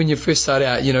nice thing when you first start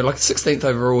out, like 16th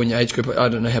overall in your age group, I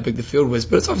don't know how big the field was,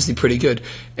 but it's obviously pretty good.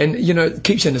 And, it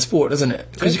keeps you in the sport, doesn't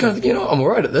it? Because you kind of think, I'm all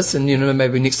right at this, and,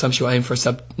 maybe next time she'll aim for a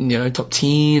sub, top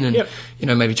 10,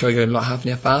 and, maybe try to go like half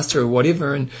an hour faster or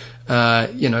whatever. And, I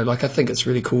think it's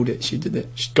really cool that she did that.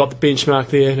 She's got the benchmark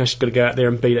there, now she's got to go out there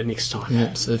and beat it next time.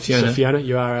 Yeah, so Fiona,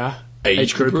 you are our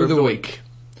Age Group of the Week.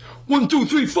 1, 2,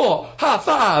 3, 4, high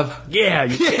five. Yeah,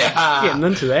 getting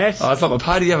into that. Oh, it's like my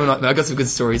party the other night, man. I got some good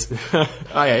stories. Oh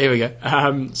yeah, here we go.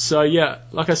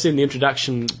 Like I said in the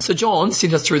introduction. So John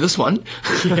sent us through this one.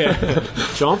 Yeah,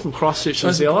 John from Christchurch,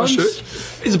 New Zealand.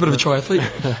 He's a bit of a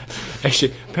triathlete.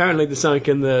 Actually, apparently there's something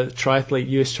in the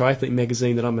US Triathlete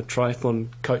magazine that I'm a triathlon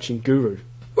coaching guru.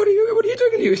 What are you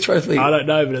doing in the US Triathlete? I don't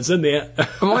know, but it's in there.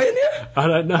 Am I in there? I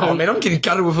don't know. Oh man, I'm getting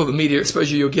gutted with all the media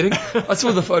exposure you're getting. I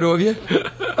saw the photo of you.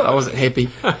 I wasn't happy.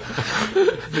 But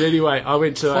anyway, I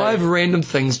went to 5 random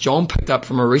things John picked up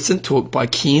from a recent talk by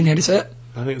Ken. How do you say it?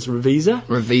 I think it's Revisa.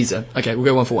 Revisa. Okay, we'll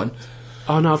go 1 for 1.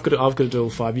 Oh no, I've got to do all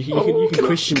 5. You can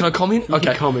question. Can I comment? You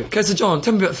can comment. Okay, so John,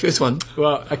 tell me about the first one.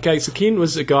 Well, okay, so Ken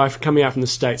was a guy coming out from the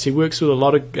States. He works with a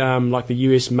lot of like the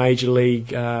US Major League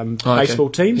baseball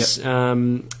teams. Yep.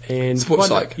 And Sports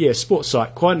Psych. Yeah, Sports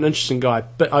Psych. Quite an interesting guy.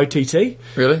 Bit OTT.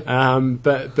 Really?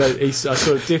 But he's I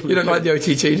sort of definitely. You don't like the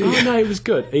OTT, do you? Oh no, he was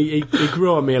good. He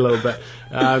grew on me a little bit.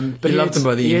 But he loved them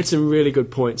by the end. He had some really good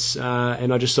points,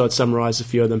 and I just thought I'd summarise a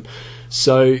few of them.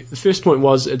 So the first point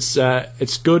was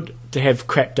it's good to have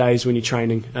crap days when you're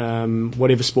training,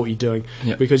 whatever sport you're doing,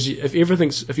 because if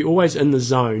you're always in the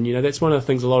zone, that's one of the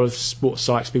things a lot of sports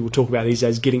psychs people talk about these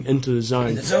days, getting into the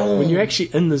zone. When you're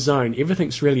actually in the zone,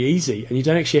 everything's really easy, and you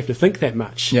don't actually have to think that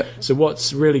much. Yep. So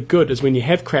what's really good is when you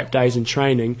have crap days in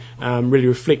training, really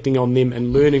reflecting on them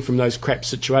and learning from those crap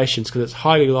situations, because it's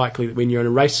highly likely that when you're in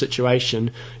a race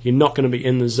situation, you're not going to be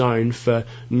in the zone for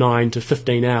 9 to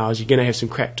 15 hours. You're going to have some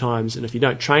crap times, and if you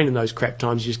don't train in those crap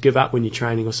times, you just give up when you're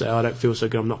training or say, I I don't feel so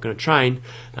good, I'm not going to train.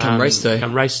 Come race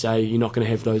day, you're not going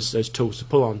to have those tools to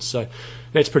pull on. So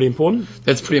that's pretty important.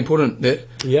 That's pretty important.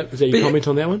 Yep. Is that your comment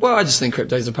on that one? Well, I just think crap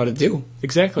days are part of the deal.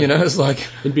 Exactly. It's like...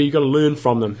 But you've got to learn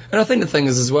from them. And I think the thing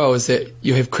is as well is that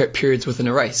you have crap periods within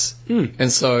a race.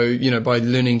 And so, by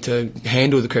learning to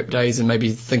handle the crap days and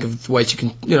maybe think of ways you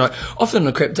can... often on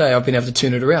a crap day I've been able to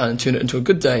turn it around and turn it into a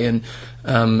good day. And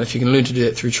if you can learn to do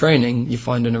that through training, you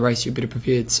find in a race you're better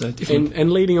prepared. So definitely.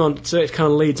 And leading on, so it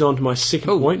kind of leads on to my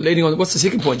second point. Leading on, what's the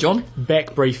second point, John?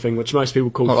 Back briefing, which most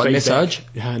people call like feedback. Massage?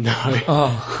 No.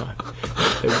 Oh.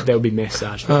 That would be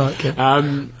massage. Oh,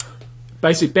 okay.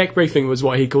 Basically, back briefing was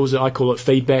what he calls it. I call it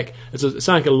feedback. It's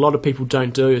something a lot of people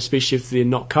don't do, especially if they're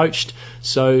not coached.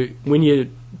 So when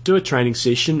you do a training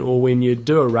session or when you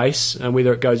do a race, and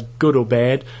whether it goes good or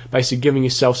bad, basically giving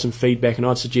yourself some feedback, and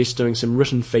I'd suggest doing some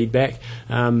written feedback.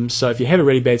 So if you have a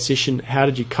really bad session, how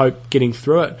did you cope getting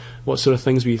through it? What sort of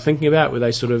things were you thinking about? Were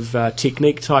they sort of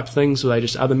technique type things? Were they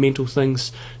just other mental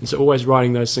things? And so always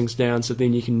writing those things down so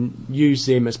then you can use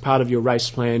them as part of your race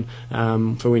plan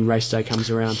for when race day comes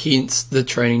around. Hence, the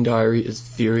training diary is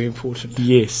very important.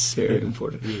 Yes. Very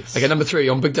important. Yes. Okay, number 3,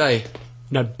 on big day.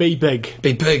 No, be big.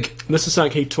 Be big. And this is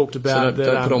something he talked about. So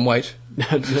don't put on weight.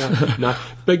 No,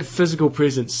 big physical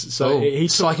presence. So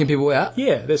he's psyching people out.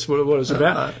 Yeah, that's what it was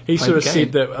about. He sort of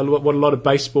said that what a lot of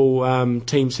baseball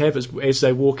teams have is as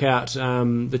they walk out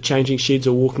the changing sheds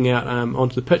or walking out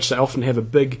onto the pitch, they often have a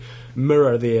big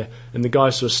mirror there, and the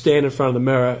guys sort of stand in front of the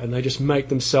mirror and they just make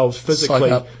themselves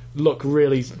physically look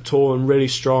really tall and really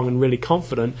strong and really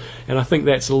confident. And I think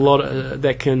that's a lot I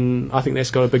think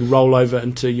that's got a big rollover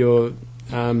into your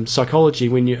psychology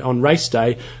when you're on race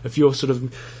day. If you're sort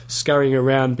of scurrying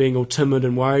around being all timid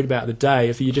and worried about the day,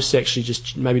 if you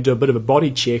just maybe do a bit of a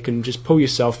body check and just pull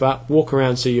yourself up, walk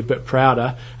around so you're a bit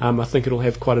prouder, I think it'll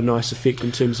have quite a nice effect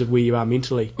in terms of where you are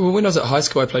mentally. Well, when I was at high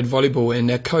school I played volleyball,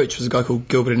 and our coach was a guy called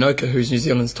Gilbert Inoka, who's New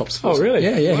Zealand's top sports. Oh really?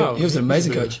 Yeah. Wow. He was an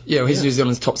amazing coach. Yeah, he's New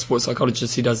Zealand's top sports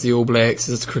psychologist. He does the All Blacks,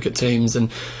 his cricket teams,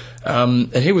 and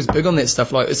he was big on that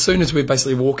stuff. Like, as soon as we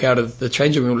basically walk out of the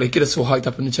changing room, like, get us all hyped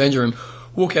up in the changing room,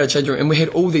 walk out of the changing room, and we had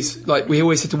all these, like, we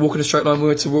always had to walk in a straight line, we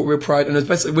went to walk real pride, and it was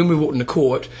basically when we walked in the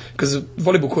court, because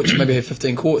volleyball courts maybe have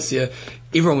 15 courts here,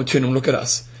 everyone would turn and look at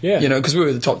us. Yeah. Because we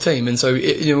were the top team, and so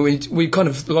we kind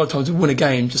of a lot of times would win a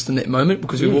game just in that moment,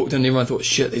 because we walked in and everyone thought,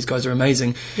 shit, these guys are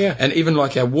amazing. Yeah. And even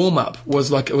like our warm up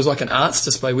was like, it was like an arts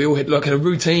display. We all had like a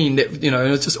routine that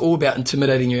and it's just all about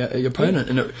intimidating your opponent,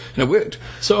 and it worked.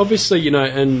 So obviously, in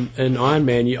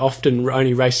Ironman, you're often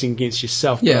only racing against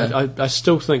yourself. Yeah. But I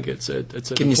still think it's a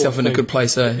getting yourself in a good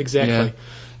place. Exactly.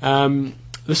 Yeah.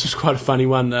 This was quite a funny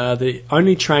one. The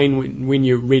only train when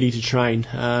you're ready to train,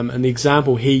 and the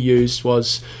example he used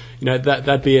was,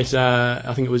 that'd be at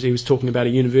I think he was talking about a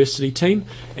university team,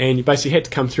 and you basically had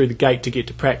to come through the gate to get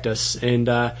to practice, and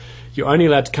you're only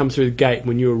allowed to come through the gate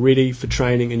when you were ready for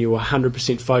training and you were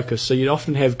 100% focused. So you'd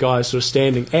often have guys sort of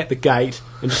standing at the gate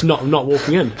and just not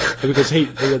walking in, because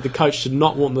the coach did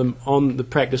not want them on the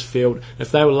practice field.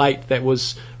 If they were late, that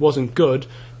wasn't good.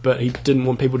 But he didn't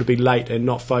want people to be late and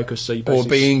not focused. So or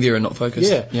being there and not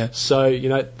focused. Yeah. So,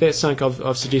 that's something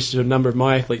I've suggested to a number of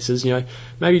my athletes is,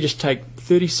 maybe just take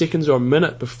 30 seconds or a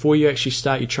minute before you actually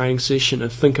start your training session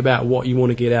and think about what you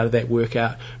want to get out of that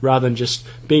workout, rather than just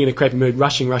being in a crappy mood,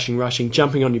 rushing,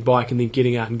 jumping on your bike and then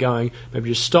getting out and going. Maybe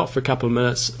just stop for a couple of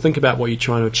minutes, think about what you're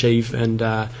trying to achieve, and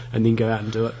then go out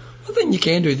and do it. One thing you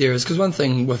can do there is, because one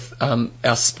thing with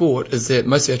our sport is that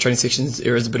most of our training sections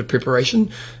there is a bit of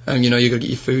preparation. You've got to get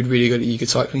your food ready, you've got to get your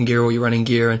cycling gear or your running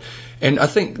gear, and I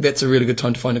think that's a really good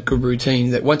time to find a good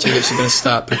routine, that once you're actually going to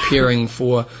start preparing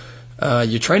for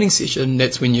your training session,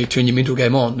 that's when you turn your mental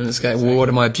game on, and it's going, well, what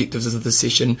are my objectives of this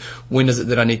session? When is it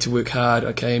that I need to work hard?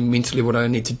 Okay, mentally, what do I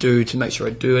need to do to make sure I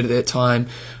do it at that time?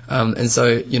 And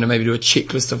so, maybe do a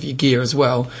checklist of your gear as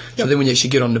well. Yep. So then when you actually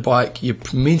get on the bike, you're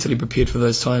mentally prepared for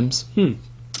those times. Number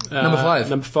 5.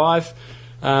 Number 5,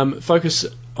 focus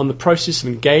on the process of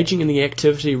engaging in the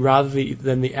activity rather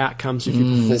than the outcomes of your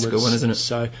performance. That's a good one, isn't it?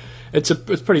 So it's a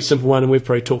pretty simple one, and we've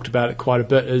probably talked about it quite a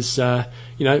bit, is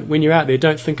when you're out there,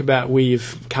 don't think about where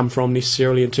you've come from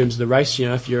necessarily in terms of the race.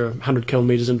 If you're 100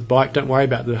 kilometres into the bike, don't worry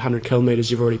about the 100 kilometres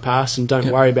you've already passed, and don't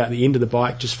worry about the end of the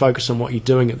bike. Just focus on what you're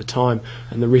doing at the time,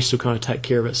 and the rest will kind of take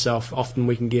care of itself. Often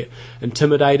we can get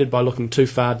intimidated by looking too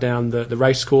far down the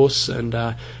race course, and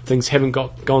things haven't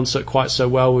gone quite so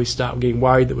well. We start getting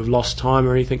worried that we've lost time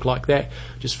or anything like that.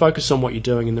 Just focus on what you're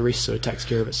doing, and the rest sort of takes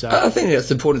care of itself. I think that's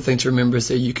the important thing to remember, is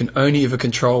that you can only ever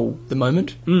control the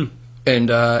moment.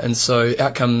 And so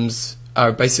outcomes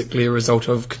are basically a result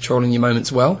of controlling your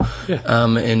moments well. Yeah.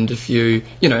 And if you,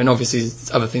 and obviously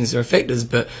other things are factors,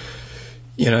 but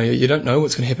you don't know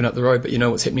what's going to happen up the road, but you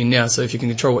know what's happening now. So if you can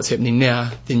control what's happening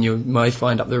now, then you may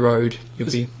find up the road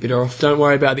you'll be better off. Don't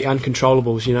worry about the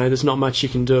uncontrollables. There's not much you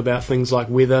can do about things like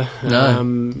weather,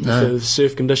 No. the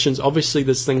surf conditions. Obviously,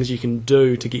 there's things you can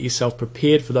do to get yourself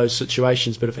prepared for those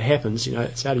situations, but if it happens,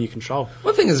 it's out of your control.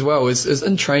 One thing as well is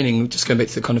in training, just going back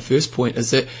to the kind of first point, is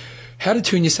that how to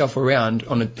turn yourself around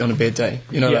on a bad day.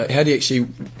 Like how do you actually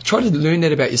try to learn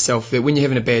that about yourself, that when you're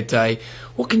having a bad day,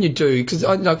 what can you do? Because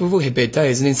we've all had bad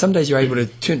days, and then some days you're able to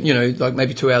turn, like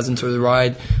maybe 2 hours into the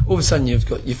ride, all of a sudden you're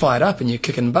fired up and you're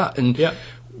kicking butt. And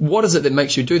what is it that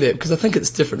makes you do that? Because I think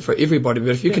it's different for everybody, but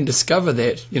if you can discover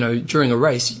that, during a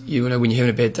race, when you're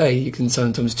having a bad day, you can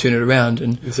sometimes turn it around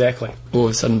and Exactly. all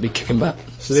of a sudden be kicking butt.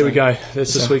 So there we go.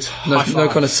 That's this week's high five. No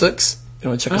kind of 6. You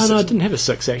want to check a 6? No, I didn't have a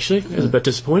 6 actually. It was a bit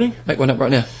disappointing. Make one up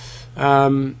right now.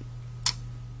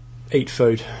 Eat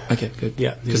food. Okay, good.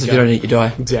 Yeah, Because if you don't eat, you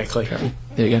die. Exactly.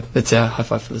 There you go. That's our high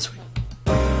five for this week.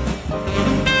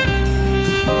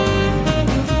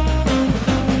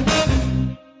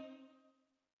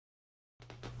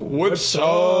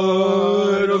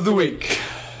 Website of the week.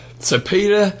 So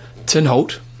Peter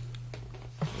Tinholt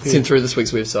sent through this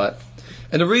week's website.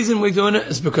 And the reason we're doing it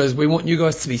is because we want you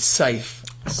guys to be safe.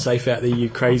 Safe out there, you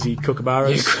crazy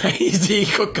kookaburras. You crazy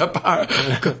kookaburra.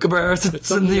 Kookaburra sits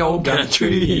in the old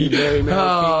country. Mary, Mary,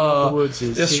 Oh, the woods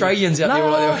is the Australians out there,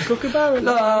 Love kookaburra.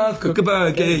 love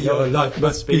kookaburra, gay your life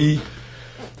must be.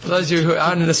 For those of you who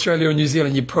aren't in Australia or New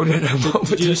Zealand, you probably don't know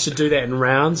what You used to do that in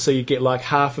rounds, so you get like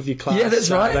half of your class. Yeah, that's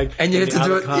right. And you had to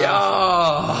do it.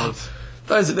 Yeah.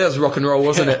 That was rock and roll,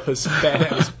 wasn't it?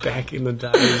 That was back in the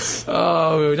days.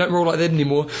 Oh, we don't roll like that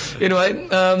anymore. Anyway,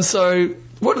 so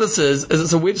what this is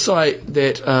it's a website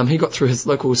that he got through his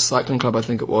local cycling club, I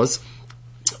think it was.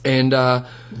 And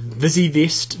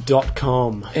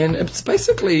Visivest.com. And it's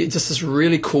basically just this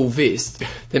really cool vest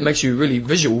that makes you really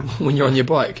visual when you're on your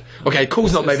bike. Okay,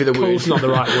 cool's not maybe the word. Cool's not the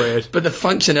right word. But the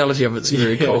functionality of it's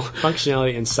very cool.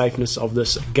 Functionality and safeness of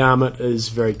this garment is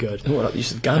very good. Oh, what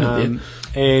use of garment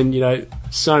there. And,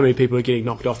 so many people are getting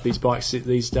knocked off these bikes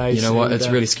these days. You know what? It's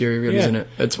really scary, really, isn't it?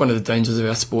 It's one of the dangers of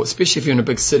our sport, especially if you're in a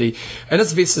big city. And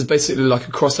this vest is basically like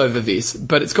a crossover vest,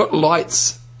 but it's got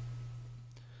lights.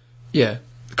 Yeah.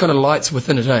 Kind of lights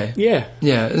within it, eh? Yeah.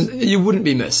 Yeah, you wouldn't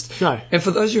be missed. No. And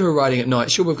for those of you who are riding at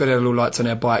night, sure, we've got our little lights on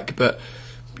our bike, but,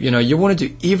 you want to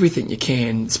do everything you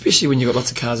can, especially when you've got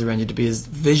lots of cars around you, to be as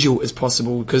visual as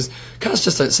possible, because cars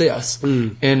just don't see us.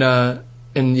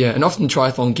 And often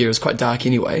triathlon gear is quite dark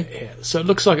anyway. Yeah. So it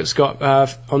looks like it's got,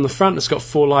 on the front it's got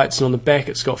 4 lights, and on the back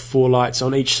it's got 4 lights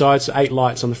on each side, so 8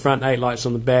 lights on the front, 8 lights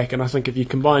on the back, and I think if you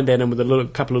combine that in with a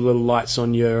couple of little lights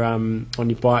on your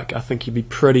bike, I think you'd be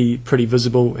pretty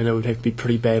visible, and it would have to be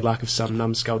pretty bad luck if some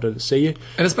numbskull didn't see you.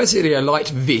 And it's basically a light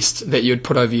vest that you'd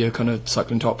put over your kind of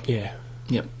cycling top. Yeah.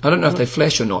 Yeah. I don't know if they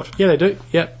flash or not. Yeah, they do.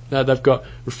 Yep. They've got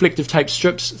reflective tape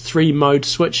strips, 3-mode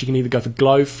switch. You can either go for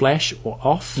glow, flash, or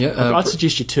off. Yeah, I'd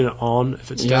suggest you turn it on if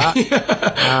it's dark.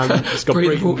 It's got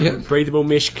breathable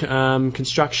mesh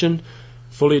construction,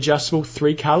 fully adjustable,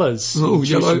 3 colours. Ooh,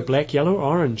 yellow. Black, yellow,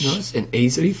 orange. Nice, and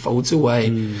easily folds away.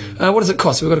 What does it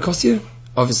cost? Have we got a cost here?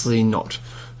 Obviously not.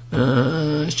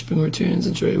 Shipping, returns,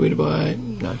 insurance, where to buy?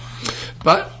 No.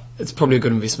 But it's probably a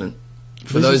good investment.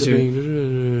 For those who...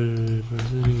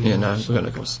 Yeah, no, we've got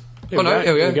no cost. Here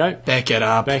we go. Back it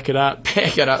up. Back it up.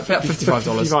 About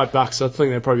 $55. $55. I think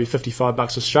they're probably $55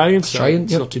 Australian. So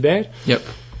it's not too bad. Yep.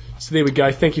 So there we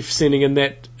go. Thank you for sending in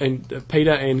that, and Peter,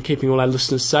 and keeping all our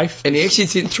listeners safe. And he actually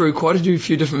sent through quite a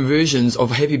few different versions of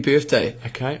Happy Birthday.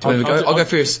 Okay. I'll go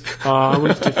first. I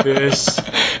want to do first.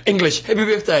 English. Happy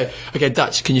Birthday. Okay,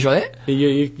 Dutch. Can you try that?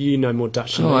 You know more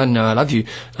Dutch than me. I know. I love you.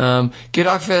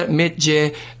 Gedag met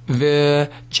je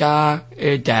verjaardag.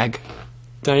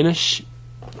 Danish.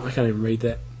 I can't even read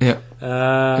that. Yeah.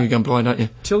 You're going blind, aren't you?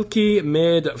 Tilke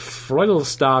med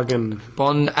Freudelsdagen.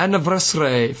 Bon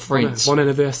anniversary, French. Bon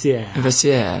anniversaire.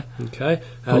 Anniversaire. Okay.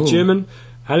 German.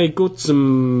 Alle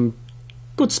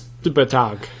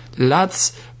Gutsbetag.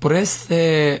 Lads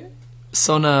Breste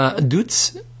Sona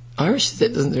Duts. Irish?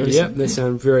 That doesn't really sound... they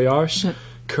sound very Irish. Yeah.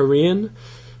 Korean.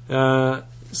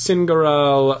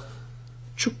 Singaral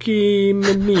Chucky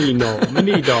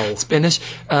Menido. Spanish.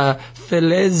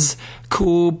 Feliz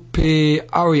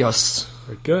Cumpleaños.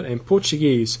 Very good. And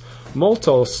Portuguese.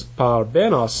 Moltos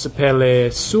parabéns pelo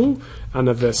seu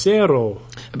aniversário.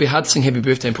 It'd be hard to sing Happy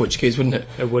Birthday in Portuguese, wouldn't it?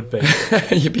 It would be.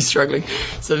 You'd be struggling.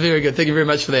 So very good. Thank you very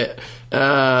much for that.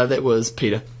 That was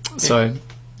Peter. So...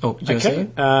 Oh, do you want to say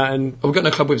that? We've got no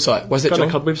club website. Why's that, John? Got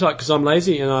no club website because I'm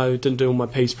lazy and I didn't do all my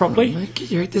P's properly.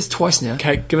 You're at this twice now.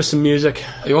 Okay, give us some music.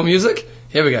 You want music?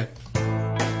 Here we go.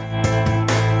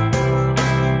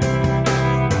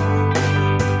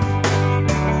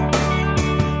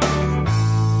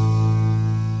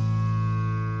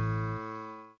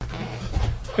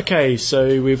 Okay,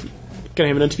 so we're going to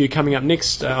have an interview coming up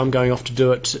next. I'm going off to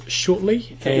do it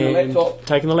shortly. Taking the laptop.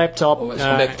 Taking the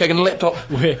laptop.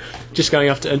 We're just going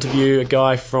off to interview a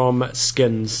guy from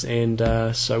Skins, and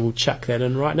so we'll chuck that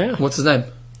in right now. What's his name?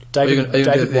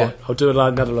 David Watt. I'll do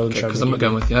another little intro. Because I'm not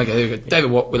going with you. Okay, there you go.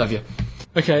 David Watt, we love you.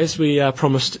 Okay, as we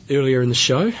promised earlier in the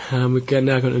show, we're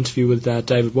now going to interview with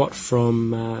David Watt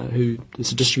from who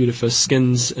is a distributor for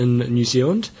Skins in New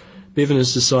Zealand. Bevan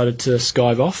has decided to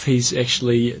skive off. He's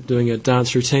actually doing a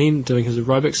dance routine, doing his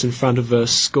aerobics in front of a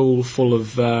school full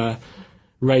of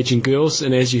raging girls,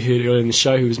 and as you heard earlier in the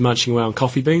show, he was munching away on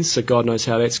coffee beans, so God knows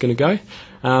how that's going to go.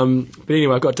 But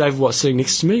anyway, I've got David Watt sitting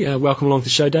next to me. Welcome along to the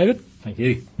show, David. Thank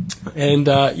you. And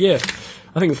I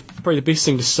think probably the best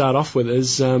thing to start off with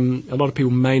is a lot of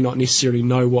people may not necessarily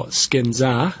know what Skins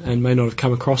are and may not have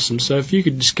come across them. So if you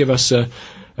could just give us a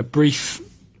brief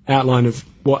outline of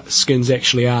what Skins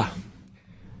actually are.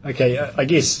 Okay, I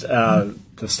guess to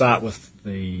start with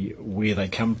where they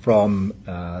come from,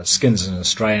 Skins is an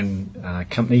Australian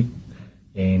company,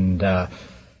 and the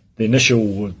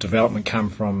initial development come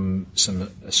from some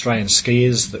Australian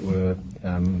skiers that were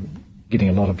getting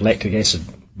a lot of lactic acid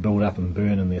build up and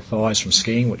burn in their thighs from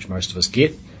skiing, which most of us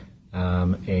get.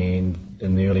 And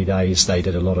in the early days, they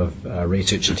did a lot of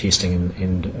research and testing,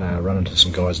 and run into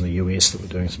some guys in the US that were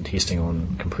doing some testing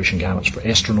on compression garments for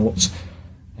astronauts.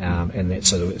 And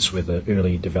that's where the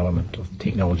early development of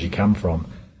technology come from.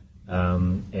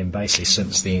 And basically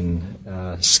since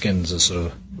then, Skins has sort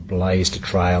of blazed a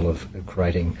trail of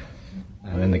creating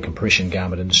in the compression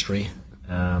garment industry.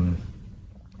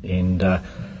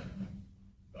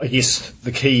 I guess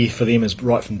the key for them is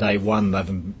right from day one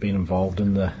they've been involved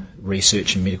in the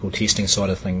research and medical testing side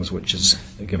of things, which is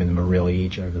giving them a real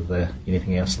edge over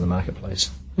anything else in the marketplace.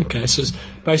 Okay, so it's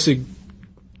basically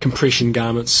compression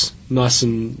garments, nice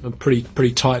and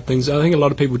pretty tight things. I think a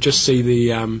lot of people just see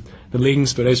the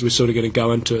leggings, but as we're sort of going to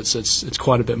go into it, so it's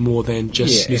quite a bit more than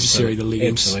just necessarily the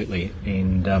leggings. Absolutely,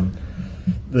 and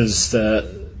there's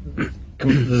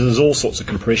all sorts of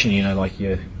compression. You know, like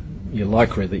your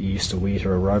lycra that you used to wear to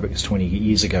aerobics 20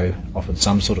 years ago offered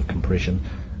some sort of compression,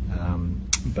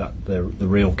 but the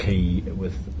real key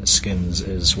with Skins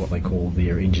is what they call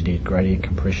their engineered gradient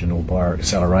compression or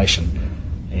bioacceleration.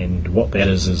 And what that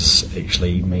is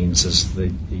actually means is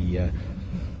the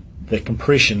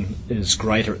compression is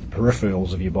greater at the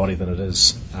peripherals of your body than it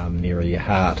is nearer your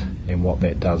heart. And what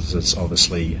that does is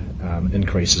obviously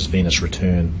increases venous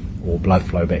return or blood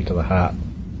flow back to the heart,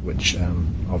 which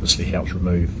obviously helps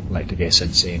remove lactic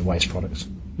acids and waste products.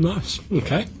 Nice.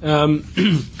 Okay. So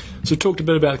we talked a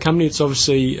bit about the company. It's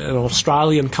obviously an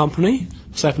Australian company.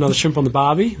 Slap another shrimp on the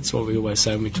barbie. That's what we always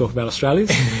say when we talk about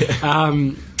Australians.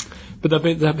 But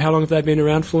how long have they been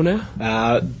around for now?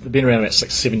 They've been around about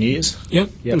 6-7 years. Yep.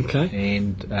 Okay.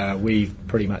 And we've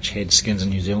pretty much had Skins in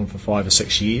New Zealand for 5 or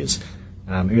 6 years.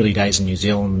 Early days in New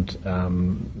Zealand,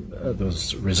 there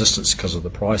was resistance because of the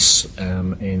price,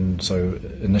 and so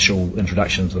initial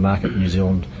introduction to the market in New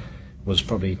Zealand was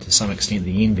probably to some extent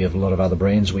the envy of a lot of other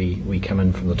brands. We come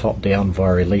in from the top down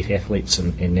via elite athletes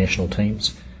and national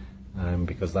teams,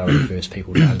 because they were the first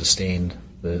people to understand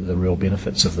the real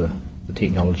benefits of the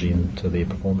technology and to their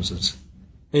performances.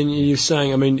 And you're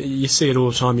saying, I mean, you see it all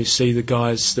the time. You see the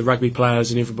guys, the rugby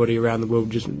players and everybody around the world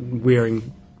just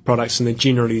wearing products, and they're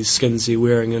generally the Skins they're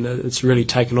wearing, and it's really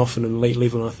taken off at an elite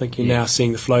level. And I think you're now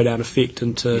seeing the flow down effect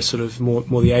into sort of more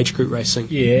the age group racing.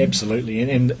 Yeah, absolutely.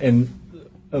 And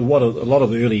what a lot of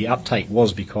the early uptake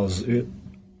was because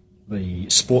the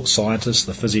sports scientists,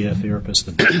 the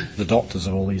physiotherapists, the doctors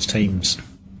of all these teams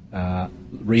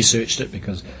researched it,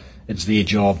 because it's their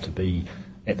job to be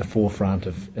at the forefront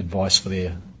of advice for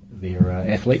their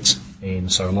athletes,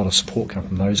 and so a lot of support come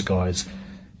from those guys,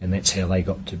 and that's how they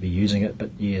got to be using it.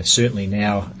 But yeah, certainly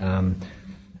now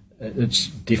it's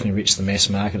definitely reached the mass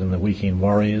market in the Weekend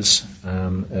Warriors.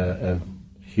 A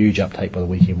huge uptake by the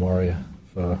Weekend Warrior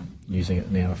for using it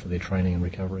now for their training and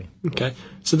recovery. Okay,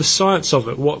 so the science of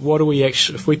it, what do we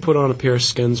actually, if we put on a pair of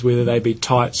Skins, whether they be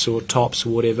tights or tops or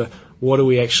whatever, what are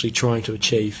we actually trying to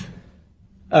achieve?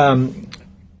 The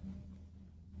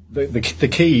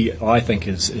key, I think,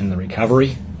 is in the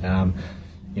recovery.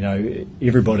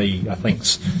 Everybody, I think,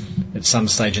 at some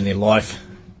stage in their life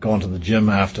gone to the gym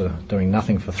after doing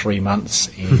nothing for 3 months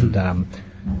and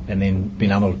then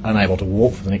been unable to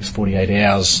walk for the next 48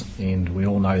 hours, and we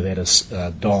all know that is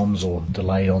DOMS, or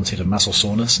delayed onset of muscle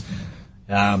soreness.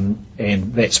 And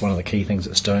that's one of the key things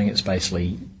it's doing. It's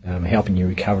basically helping you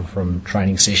recover from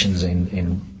training sessions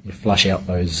and you flush out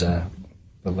those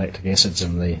the lactic acids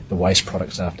and the waste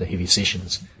products after heavy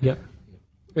sessions. Yep.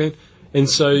 And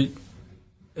so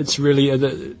it's really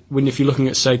if you're looking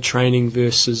at, say, training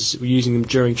versus using them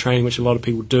during training, which a lot of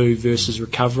people do, versus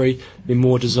recovery, they're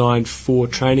more designed for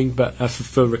training, but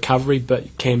for recovery,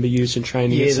 but can be used in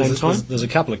training at the same time. There's a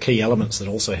couple of key elements that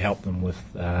also help them with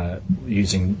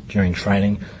using during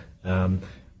training.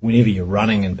 Whenever you're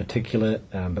running in particular,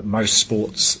 but most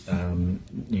sports,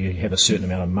 you have a certain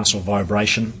amount of muscle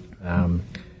vibration,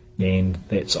 and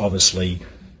that's obviously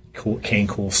can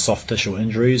cause soft tissue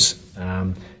injuries.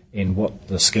 And what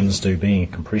the skins do, being a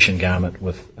compression garment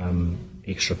with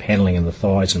extra paneling in the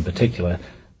thighs in particular,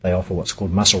 they offer what's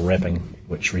called muscle wrapping,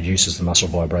 which reduces the muscle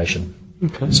vibration.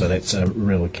 Okay. So that's a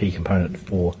really key component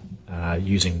for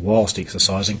using whilst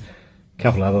exercising. A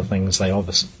couple of other things, they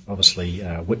obviously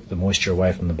wick the moisture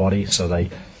away from the body, so they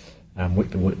wick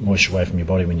the moisture away from your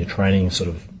body when you're training, sort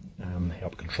of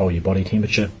help control your body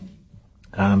temperature.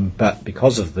 But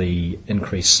because of the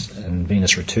increase in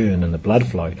venous return and the blood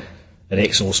flow, it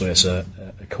acts also as a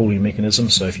cooling mechanism,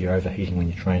 so if you're overheating when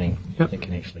you're training, Yep. it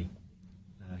can actually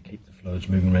keep the fluids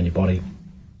moving around your body.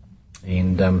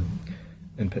 And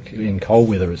particularly in cold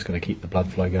weather, it's going to keep the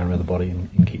blood flow going around the body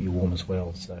and keep you warm as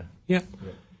well. So, Yeah.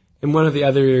 And one of the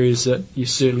other areas that you're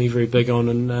certainly very big on,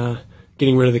 and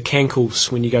getting rid of the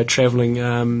cankles when you go travelling,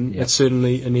 it's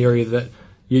certainly an area that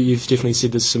you've definitely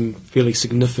said there's some fairly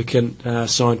significant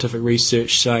scientific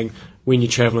research saying when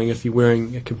you're travelling, if you're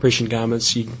wearing compression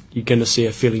garments, you're going to see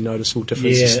a fairly noticeable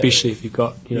difference, especially if you've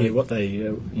got, what they,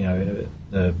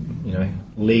 the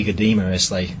leg edema, as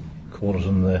they call it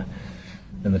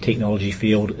in the technology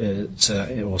field, it's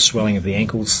or swelling of the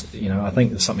ankles. I think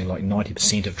there's something like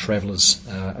 90% of travellers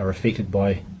are affected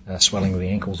by swelling of the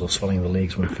ankles or swelling of the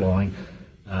legs when flying.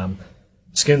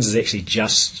 Skins has actually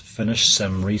just finished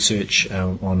some research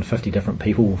on 50 different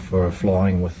people for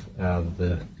flying with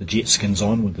the jet skins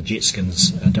on. With the jet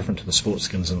skins different to the sports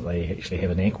skins, and they actually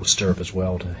have an ankle stirrup as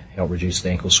well to help reduce the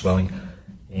ankle swelling.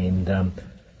 And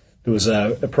there was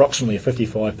approximately a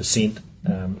 55%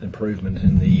 improvement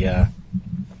in the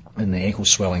ankle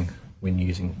swelling when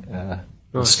using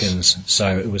the skins.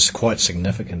 So it was quite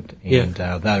significant, and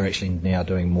they're actually now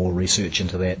doing more research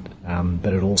into that.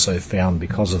 But it also found,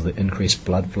 because of the increased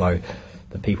blood flow,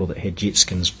 the people that had jet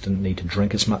skins didn't need to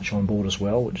drink as much on board as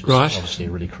well, which is obviously a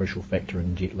really crucial factor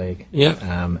in jet lag.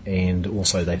 And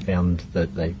also they found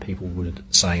that people were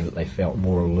saying that they felt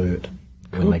more alert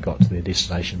when they got to their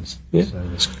destinations. So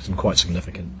there's some quite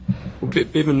significant. Well,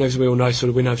 Bevan, as we all know, sort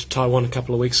of went over to Taiwan a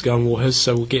couple of weeks ago and wore his,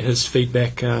 so we'll get his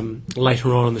feedback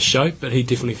later on in the show, but he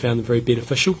definitely found them very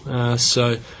beneficial.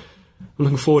 So I'm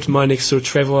looking forward to my next sort of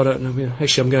travel. I don't know,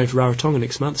 actually I'm going to Rarotonga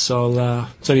next month, so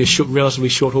it's only a relatively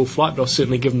short haul flight, but I'll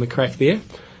certainly give them a crack there.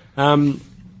 In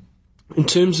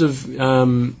terms of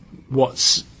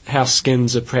how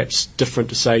skins are perhaps different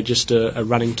to, say, just a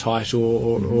running tight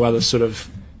or other sort of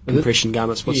compression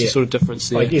garments, what's the sort of difference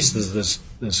there? I guess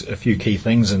there's a few key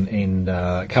things, and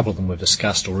a couple of them we've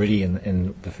discussed already,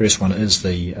 and the first one is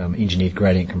the engineered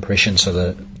gradient compression,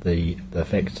 so the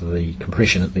effect of the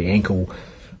compression at the ankle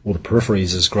or the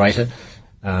peripheries is greater.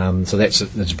 So that's a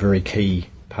very key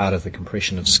part of the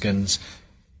compression of skins.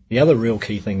 The other real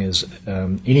key thing is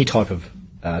any type of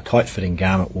tight-fitting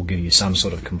garment will give you some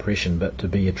sort of compression, but to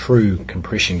be a true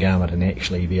compression garment and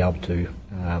actually be able to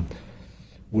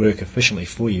work efficiently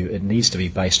for you, it needs to be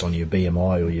based on your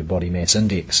BMI or your body mass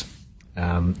index.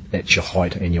 That's your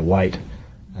height and your weight.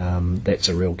 That's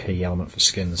a real key element for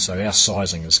skins. So our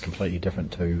sizing is completely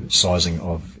different to sizing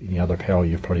of any other apparel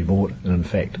you've probably bought. And in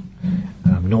fact,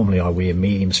 normally I wear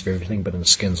mediums for everything, but in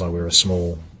skins I wear a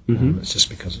small. It's just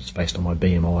because it's based on my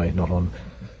BMI, not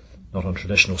on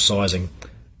traditional sizing.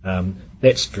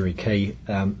 That's very key.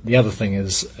 The other thing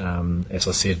is, as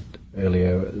I said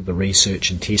earlier, the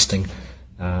research and testing.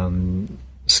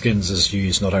 Skins has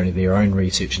used not only their own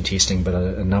research and testing, but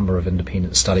a number of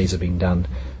independent studies have been done.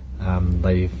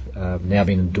 They've now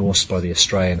been endorsed by the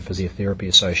Australian Physiotherapy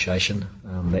Association.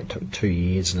 That took 2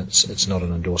 years, and it's not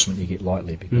an endorsement you get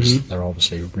lightly, because they're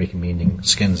obviously recommending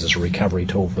skins as a recovery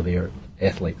tool for their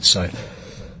athletes. So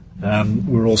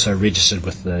we're also registered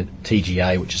with the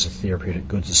TGA, which is a Therapeutic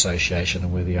Goods Association,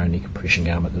 and we're the only compression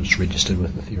garment that's registered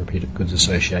with the Therapeutic Goods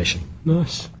Association.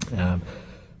 Nice.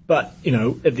 But,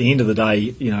 at the end of the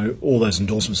day, all those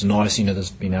endorsements are nice.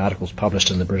 There's been articles published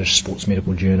in the British Sports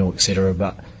Medical Journal, etc.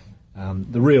 But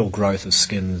the real growth of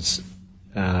skins,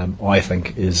 I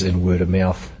think, is in word of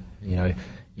mouth.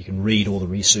 You can read all the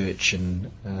research and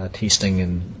testing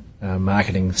and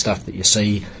marketing stuff that you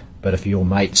see, but if your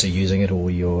mates are using it,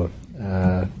 or your,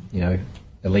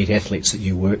 elite athletes that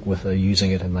you work with are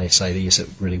using it, and they say, yes, it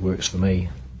really works for me,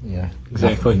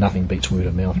 exactly. Nothing beats word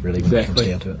of mouth, really, when it comes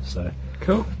down to it. So.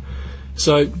 Cool.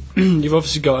 So you've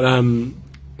obviously got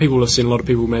people have seen a lot of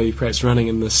people maybe perhaps running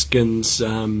in the Skins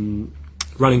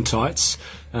running tights.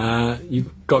 You've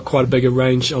got quite a bigger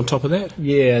range on top of that.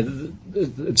 Yeah,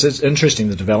 it's interesting,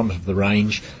 the development of the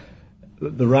range.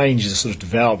 The range is sort of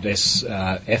developed as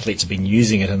athletes have been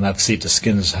using it, and they've said to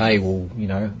Skins, hey, well,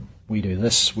 we do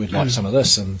this, we'd like some of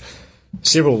this, and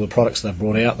several of the products they've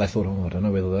brought out, they thought, I don't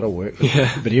know whether that'll work,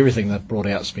 but everything they've brought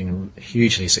out has been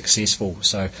hugely successful.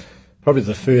 So probably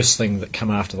the first thing that come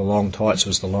after the long tights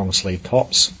was the long sleeve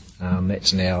tops.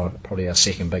 That's now probably our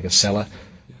second biggest seller.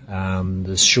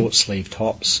 There's short sleeve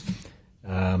tops,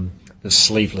 there's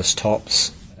sleeveless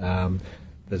tops,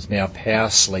 there's now power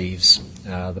sleeves.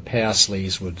 The power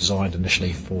sleeves were designed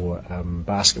initially for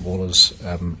basketballers,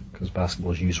 because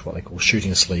basketballers use what they call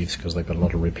shooting sleeves, because they've got a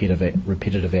lot of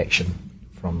repetitive action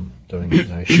from doing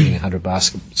shooting 100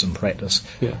 baskets in practice.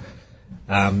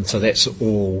 So that's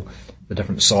all the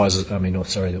different sizes. all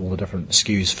the different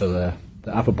SKUs for the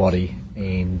upper body,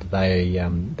 and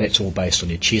that's all based on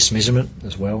your chest measurement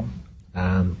as well.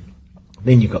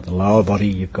 Then you've got the lower body,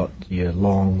 you've got your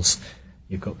longs,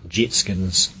 you've got the jet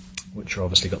skins, which are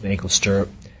obviously got the ankle stirrup.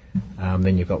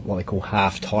 Then you've got what they call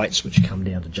half tights, which come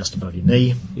down to just above your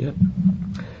knee.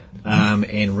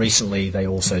 And recently they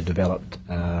also developed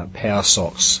power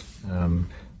socks.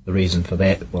 The reason for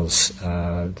that was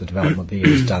the development there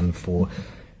was done for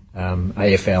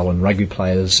AFL and rugby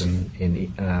players and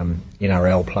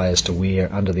NRL players to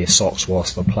wear under their socks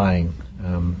whilst they're playing.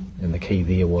 And the key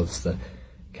there was the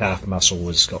calf muscle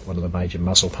has got one of the major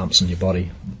muscle pumps in your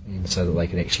body, and so that they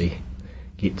could actually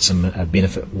get some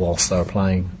benefit whilst they were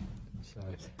playing. So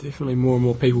definitely more and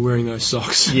more people wearing those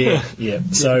socks. Yeah.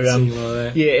 So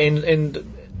and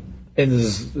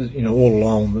there's all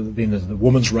along then there's the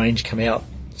women's range come out.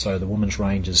 So the women's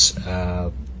range is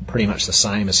pretty much the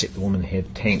same, except the women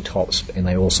have tank tops, and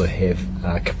they also have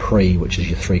capri, which is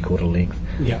your 3/4 length.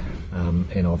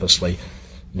 And obviously,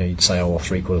 you'd say,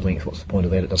 3/4 length, what's the point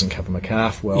of that? It doesn't cover my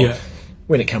calf. Well,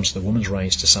 when it comes to the women's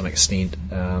range, to some extent,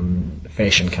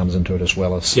 fashion comes into it as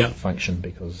well as function,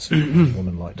 because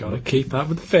women like to keep up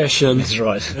with the fashion. That's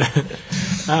right.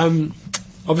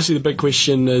 Obviously, the big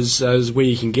question is where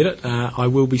you can get it. I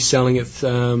will be selling it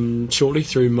shortly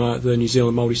through the New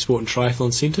Zealand Multisport and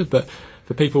Triathlon Centre, but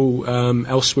for people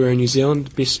elsewhere in New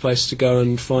Zealand, best place to go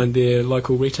and find their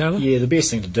local retailer? Yeah, the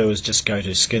best thing to do is just go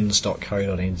to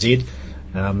skins.co.nz.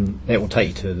 That will take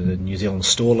you to the New Zealand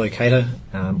store locator.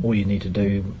 All you need to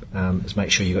do is make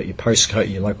sure you got your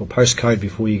postcode, your local postcode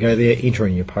before you go there. Enter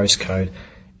in your postcode,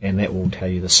 and that will tell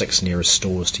you the 6 nearest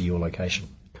stores to your location.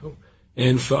 Cool.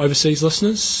 And for overseas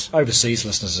listeners? Overseas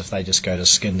listeners, if they just go to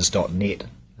skins.net,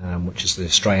 which is the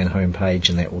Australian homepage,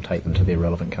 and that will take them to their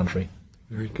relevant country.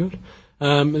 Very good.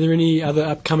 Are there any other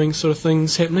upcoming sort of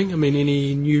things happening? I mean,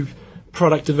 any new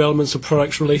product developments or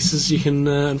product releases you can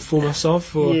inform us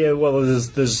of? Or? Yeah, well,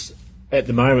 there's at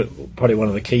the moment, probably one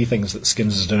of the key things that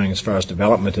Skins is doing as far as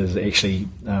development is actually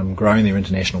growing their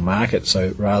international market.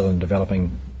 So rather than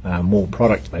developing more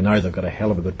product, they know they've got a hell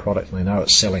of a good product, and they know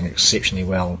it's selling exceptionally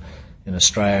well in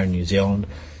Australia and New Zealand.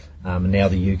 And now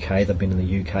the UK, they've been in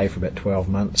the UK for about 12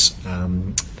 months.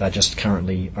 They just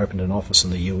currently opened an office in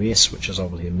the US, which is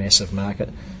obviously a massive market.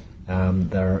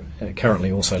 They're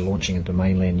currently also launching into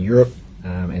mainland Europe,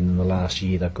 and in the last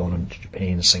year they've gone into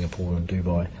Japan, Singapore and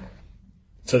Dubai.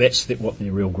 So that's what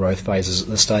their real growth phase is at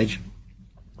this stage.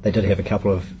 They did have a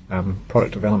couple of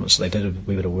product developments. They did a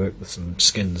wee bit of work with some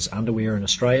Skins underwear in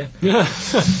Australia.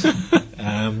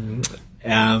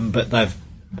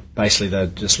 But they're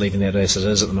just leaving that as it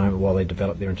is at the moment while they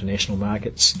develop their international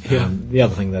markets. The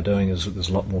other thing they're doing is there's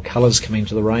a lot more colours coming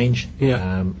to the range.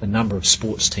 A number of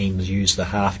sports teams use the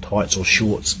half tights or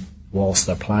shorts whilst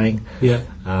they're playing.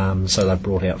 So they've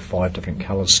brought out 5 different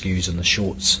colour SKUs in the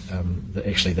shorts,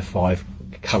 actually the 5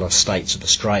 colour states of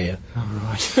Australia.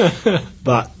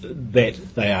 But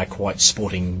that they are quite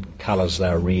sporting colours. They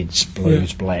are reds,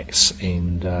 blues, blacks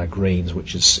and greens,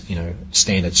 which is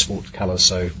standard sports colours.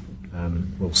 So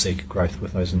we'll see growth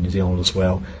with those in New Zealand as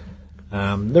well.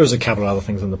 There's a couple of other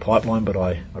things in the pipeline, but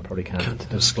I probably can't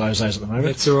disclose those at the moment.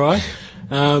 That's all right.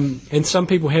 And some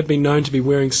people have been known to be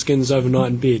wearing Skins overnight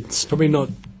in bed. It's probably not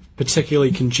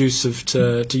particularly conducive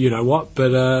to you-know-what,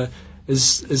 but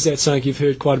is that something you've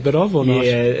heard quite a bit of or not?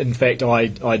 Yeah, in fact, I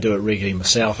do it regularly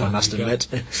myself, I must admit.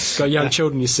 Got young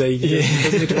children, you see. You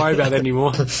don't need to worry about that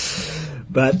anymore.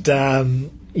 But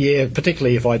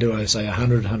particularly if I do, say,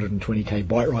 100, 120k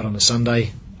bike ride on a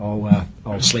Sunday,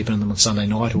 I'll sleep in them on Sunday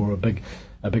night or a big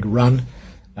run.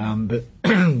 But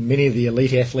many of the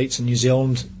elite athletes in New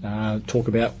Zealand talk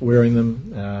about wearing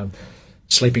them.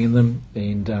 sleeping in them,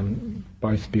 and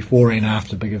both before and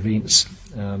after big events.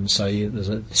 So there's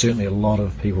certainly a lot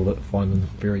of people that find them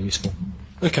very useful.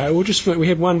 Okay, we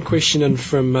had one question in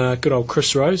from good old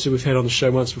Chris Rose, who we've had on the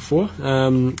show once before.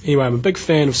 Anyway, I'm a big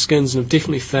fan of skins and have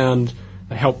definitely found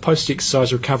they help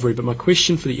post-exercise recovery, but my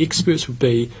question for the experts would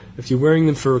be, if you're wearing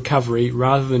them for recovery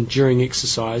rather than during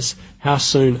exercise, how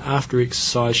soon after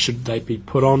exercise should they be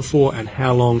put on for, and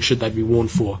how long should they be worn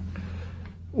for?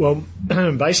 Well,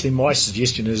 basically my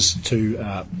suggestion is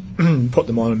to put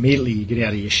them on immediately you get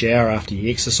out of your shower after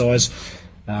you exercise,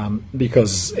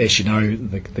 because, as you know,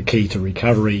 the key to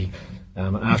recovery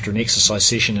after an exercise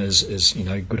session is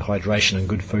good hydration and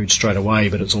good food straight away,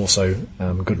 but it's also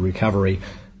good recovery.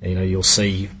 You'll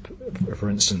see, for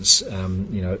instance,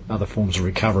 other forms of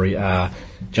recovery are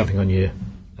jumping on your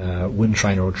wind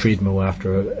trainer or treadmill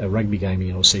after a rugby game.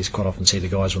 Quite often see the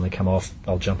guys when they come off,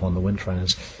 they'll jump on the wind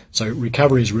trainers. So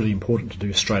recovery is really important to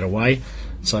do straight away.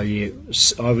 So I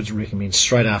would recommend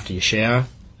straight after your shower,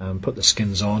 put the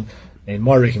skins on. And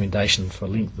my recommendation for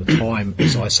length of time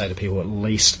is, I say to people, at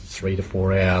least 3 to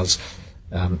 4 hours,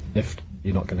 if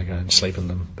you're not going to go and sleep in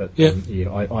them. But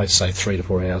I say 3 to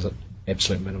 4 hours at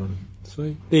absolute minimum.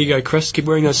 Sweet. There you go, Chris. Keep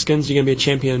wearing those skins, you're going to be a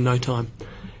champion in no time.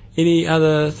 Any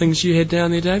other things you had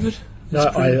down there, David? No,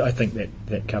 I think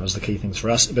that covers the key things for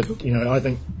us. But, cool. I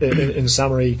think in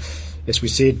summary, as we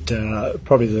said,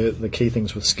 probably the key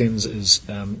things with skins is,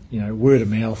 word of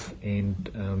mouth, and,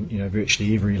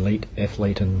 virtually every elite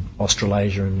athlete in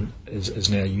Australasia is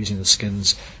now using the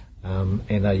skins, and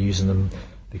they're using them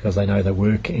because they know they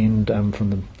work, and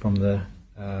from the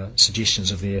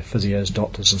suggestions of their physios,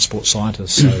 doctors and sports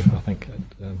scientists. So I think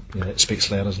it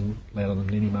speaks louder than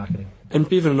any marketing. And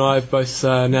Bevan and I have both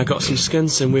now got some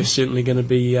skins, and we're certainly going to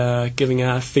be giving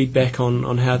our feedback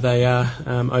on how they are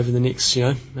over the next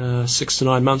 6 to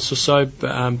 9 months or so.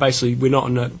 But basically,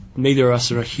 neither of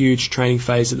us are in a huge training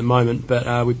phase at the moment,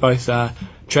 but we both are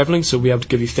travelling, so we'll be able to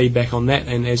give you feedback on that.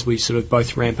 And as we sort of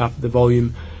both ramp up the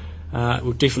volume,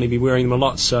 we'll definitely be wearing them a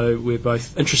lot, so we're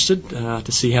both interested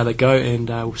to see how they go, and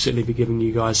we'll certainly be giving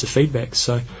you guys the feedback.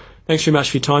 So thanks very much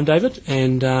for your time, David,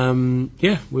 and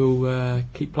we'll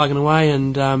keep plugging away,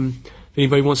 and if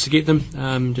anybody wants to get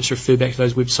them, just refer back to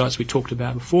those websites we talked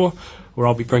about before, or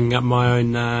I'll be bringing up my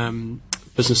own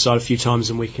business side a few times,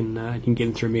 and you can get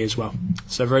them through me as well.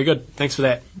 So very good. Thanks for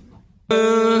that.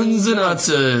 Questions and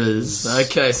answers.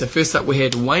 Okay, so first up we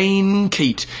had Wayne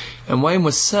Keat. And Wayne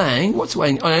was saying, what's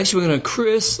Wayne? Oh, actually we're going to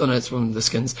Chris. Oh no, it's from the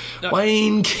skins. No.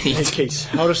 Wayne Keat.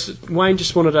 Wayne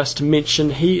just wanted us to mention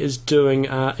he is doing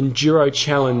Enduro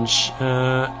Challenge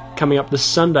coming up this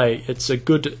Sunday. It's a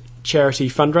good charity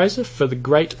fundraiser for the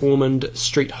Great Ormond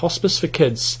Street Hospice for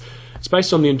Kids. It's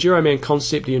based on the Enduro Man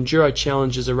concept. The Enduro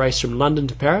Challenge is a race from London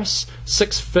to Paris.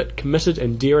 6 fit, committed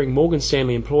and daring Morgan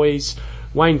Stanley employees,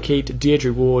 Wayne Keat,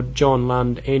 Deirdre Ward, John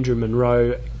Lund, Andrew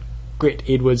Munro, Gret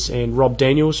Edwards and Rob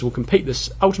Daniels will compete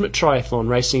this ultimate triathlon,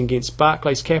 racing against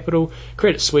Barclays Capital,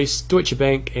 Credit Suisse, Deutsche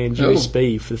Bank and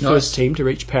USB for the first team to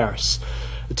reach Paris.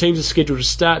 The teams are scheduled to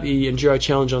start the Enduro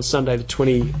Challenge on Sunday the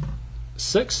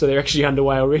 26th, so they're actually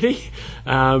underway already.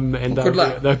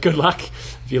 Good luck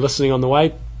if you're listening on the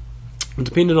way.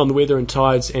 Dependent on the weather and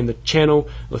tides and the channel,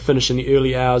 they'll finish in the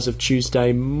early hours of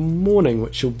Tuesday morning,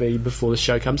 which will be before the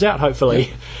show comes out,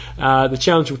 hopefully. The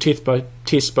challenge will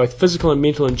test both physical and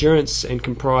mental endurance and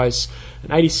comprise an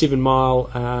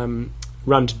 87-mile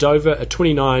run to Dover, a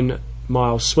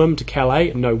 29-mile swim to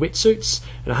Calais, no wetsuits,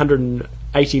 and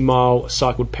 180-mile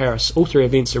cycle to Paris. All 3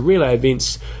 events are relay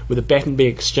events with a baton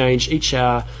being exchanged each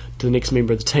hour to the next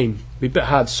member of the team. It'd be a bit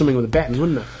hard swimming with a baton,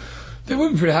 wouldn't it? It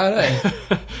would be pretty hard, eh?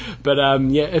 But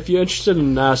if you're interested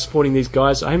in supporting these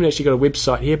guys, I haven't actually got a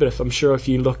website here, but I'm sure if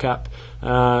you look up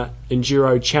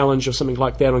Enduro Challenge or something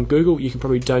like that on Google, you can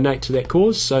probably donate to that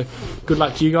cause. So good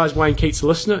luck to you guys. Wayne Keat's a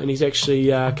listener, and he's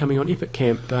actually coming on Epic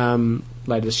Camp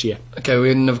later this year. Okay, we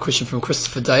had another question from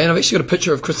Christopher Day, and I've actually got a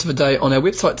picture of Christopher Day on our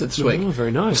website this week. Oh,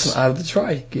 very nice. With some Out of the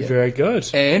Tray. Yeah. Very good.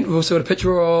 And we've also got a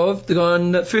picture of the guy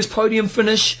on the first podium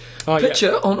finish on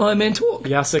Ironman Talk.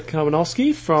 Jacek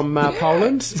Kaminowski from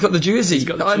Poland. He's got the jersey. He's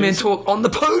got the Ironman Talk on the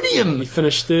podium. He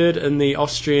finished third in the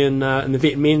Austrian, in the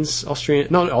vet men's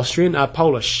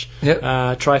Polish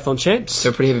triathlon champs.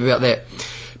 So pretty happy about that.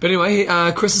 But anyway,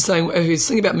 Chris is saying if he's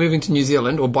thinking about moving to New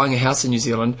Zealand or buying a house in New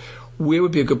Zealand, where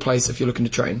would be a good place if you're looking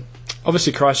to train?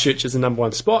 Obviously Christchurch is the number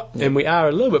one spot, and we are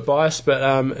a little bit biased, but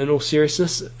in all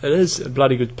seriousness, it is a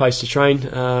bloody good place to train.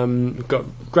 We've got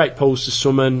great pools to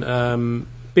swim in,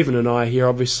 Bevan and I are here,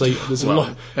 obviously. There's a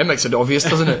lot. That makes it obvious,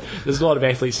 doesn't it? There's a lot of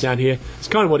athletes down here. It's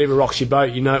kind of whatever rocks your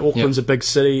boat, you know. Auckland's a big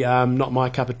city, not my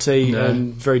cup of tea,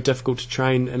 and very difficult to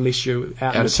train unless you're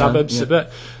out in the suburbs a bit.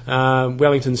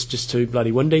 Wellington's just too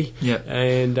bloody windy. Yeah.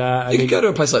 And you could go to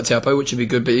a place like Taupo, which would be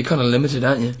good, but you're kind of limited,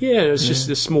 aren't you? Yeah, it's just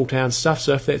the small town stuff.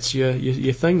 So if that's your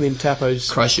thing, then Taupo's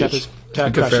Christchurch.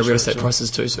 Good for our real estate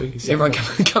prices too, so everyone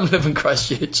come live in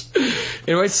Christchurch.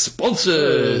 Anyway,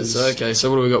 sponsors. Okay, so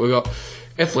what do we got? We got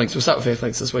Athlinks. We'll start with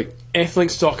Athlinks this week.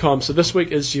 Athlinks.com. So this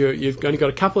week is you've only got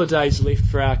a couple of days left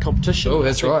for our competition. Oh,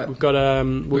 that's right. We've got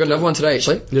another one today,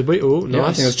 actually. Did we? Oh, nice. Yeah,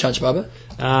 I think it was Church Barber.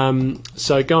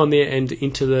 So go on there and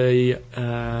enter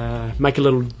the make a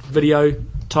little video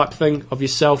type thing of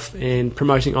yourself and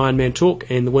promoting Ironman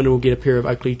Talk, and the winner will get a pair of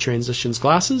Oakley Transitions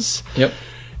glasses. Yep.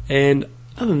 And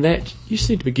other than that, you just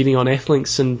need to be getting on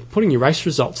Athlinks and putting your race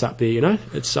results up there, you know.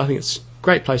 I think it's a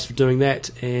great place for doing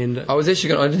that. And I didn't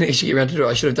actually get around to do it.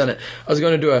 I should have done it. I was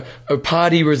going to do a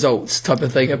party results type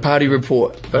of thing, a party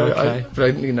report, but I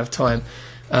didn't get enough time.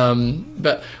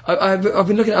 But I've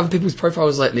been looking at other people's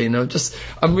profiles lately, and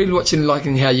I'm really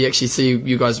liking how you actually see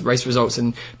you guys' race results,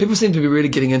 and people seem to be really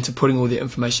getting into putting all the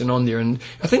information on there. And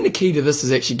I think the key to this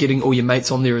is actually getting all your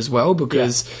mates on there as well,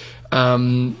 because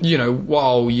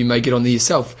while you may get on there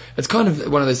yourself, it's kind of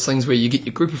one of those things where you get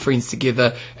your group of friends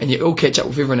together and you all catch up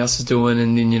with everyone else is doing,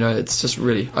 and then it's just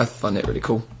I find that really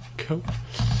cool. Cool.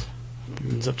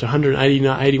 It's up to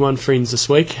 181 friends this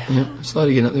week. Yeah,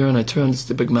 slowly getting up there. I know 200's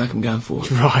the big mark I'm going for.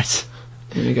 Right.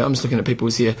 There we go. I'm just looking at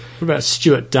people's here. What about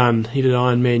Stuart Dunn? He did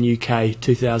Ironman UK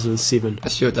 2007.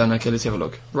 Stuart Dunn. Okay, let's have a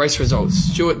look. Race results.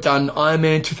 Stuart Dunn,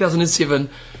 Ironman 2007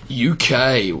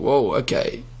 UK. Whoa.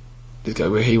 Okay. Let's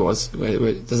go where he was.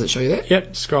 Where does it show you that?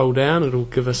 Yep. Scroll down. It'll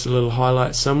give us a little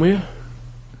highlight somewhere.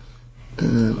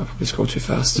 I probably scrolled too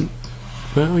fast.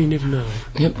 Well, you never know.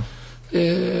 Yep.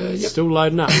 Still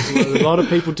loading up. A lot of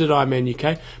people did Ironman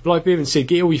UK, but like Bevan said,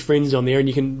 get all your friends on there, and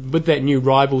you can, with that new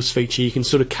rivals feature, you can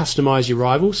sort of customise your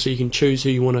rivals, so you can choose who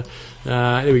you want to.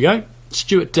 There we go.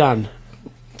 Stuart Dunn.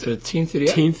 10:38.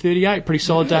 10:38. Pretty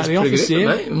solid day at the office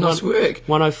there. Nice work.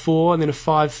 104, and then a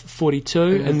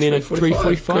 5:42, and then a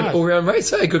 3:45. Good all-round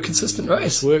race. Hey, good consistent race.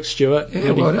 Nice work, Stuart.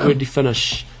 Yeah, well done. Where did you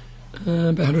finish?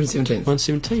 About 117th.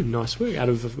 117, nice work. Out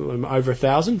of over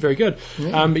 1,000, very good.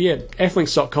 Yeah. But yeah,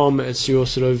 athlinks.com is your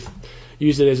sort of,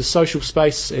 use it as a social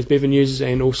space, as Bevan uses,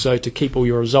 and also to keep all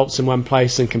your results in one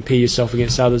place and compare yourself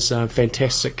against others.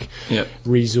 Fantastic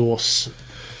resource.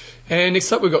 And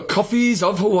next up, we've got Coffees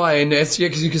of Hawaii, and that's,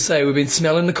 because you can say we've been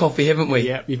smelling the coffee, haven't we?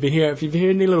 Yeah, you've been here. If you've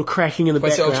heard any little cracking in the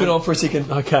background. Wait, so I'll turn it on for a second.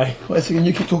 Okay. Wait a second,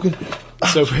 you keep talking.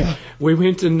 So we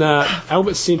went and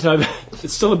Albert sent over.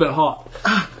 It's still a bit hot.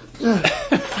 Hear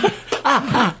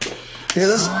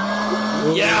this?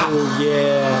 Yeah. Oh,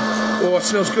 yeah. Oh, it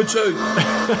smells good too.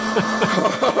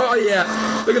 Oh, yeah.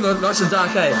 Look at the nice and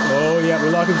dark, eh? Oh, yeah, we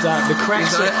like them dark. The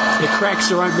cracks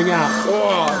are opening up.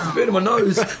 Oh, it's burning my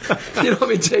nose. You know what I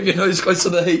mean? To have your nose close to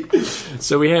the heat.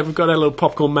 So we've got our little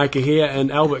popcorn maker here,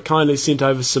 and Albert kindly sent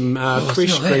over some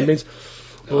fresh green beans.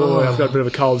 Oh, I've got a bit of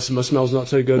a cold, so my smell's not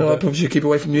too good. I probably should keep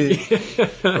away from you then.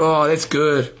 Oh, that's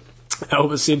good.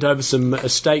 Albert sent over some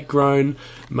estate-grown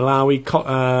Malani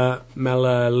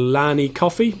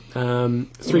coffee,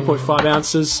 3.5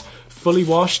 ounces, fully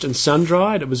washed and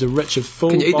sun-dried. It was a rich of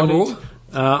full. Can you eat them raw?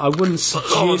 I wouldn't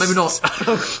suggest. Oh, maybe not.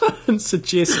 I wouldn't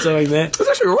suggest doing that. It's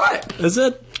actually all right. Is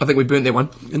it? I think we burnt that one.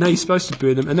 No, you're supposed to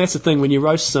burn them, and that's the thing. When you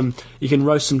roast them, you can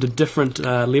roast them to different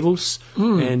levels.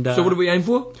 And so what do we aim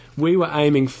for? We were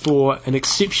aiming for an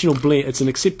exceptional blend. It's an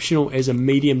exceptional as a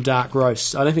medium dark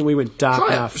roast. I don't think we went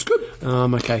dark enough. It's good.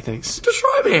 Okay, thanks. Just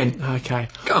try it, man. Okay.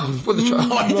 Come on, for the try.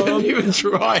 I didn't even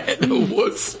try it. It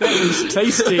was. That was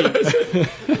tasty.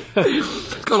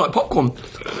 It's kind of like popcorn.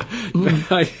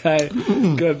 Okay.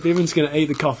 Good. Bevan's going to eat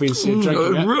the coffee instead of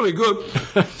drinking it. Really good.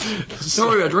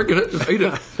 Sorry about drinking it. Just eat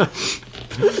it.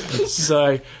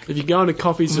 So, if you go on to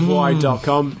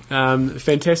coffeesofhawaii.com,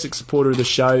 fantastic supporter of the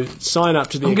show, sign up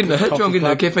to the. I'm getting a hit, I'm getting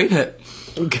a caffeine hit.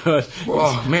 Good.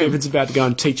 Oh, man. Evan's about to go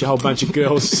and teach a whole bunch of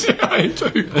girls. Yeah, I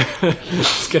do.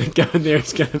 He's going to go in there,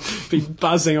 he's going to be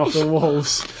buzzing off the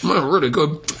walls. Really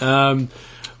good.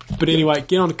 But anyway,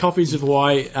 get on to Coffees of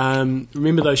Hawaii.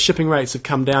 Remember, those shipping rates have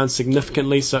come down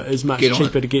significantly, so it's much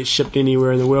cheaper to get shipped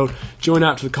anywhere in the world. Join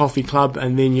up to the coffee club,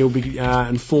 and then you'll be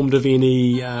informed of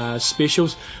any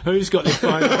specials. Who's got their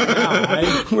phone on now, eh?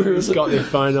 Who's got their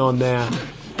phone on now?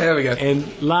 There we go.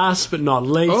 And last but not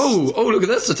least... Oh, look at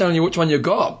this. They're telling you which one you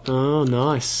got. Oh,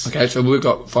 nice. Okay, so we've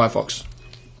got Firefox.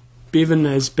 Bevan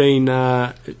has been...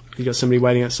 you got somebody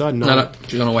waiting outside? No,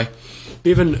 she's on her way.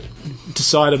 Bevan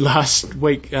decided last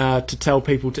week to tell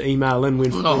people to email in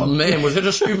when... Oh, man, was it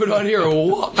a stupid idea or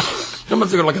what? I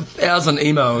must have got like 1,000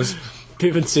 emails.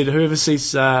 Bevan said whoever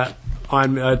sees Try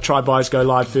Buys go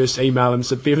live first, email him.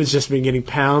 So Bevan's just been getting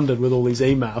pounded with all these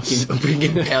emails. He's been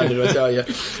getting pounded, I tell you.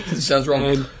 It sounds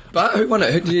wrong. But who won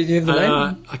it? Do you have the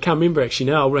name? I can't remember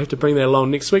actually now. I'll have to bring that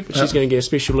along next week, but she's going to get a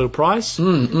special little prize.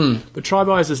 But Try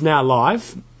Buys is now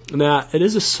live. Now, it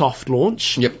is a soft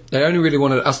launch. Yep. They only really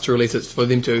wanted us to release it for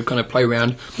them to kind of play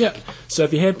around. Yeah. So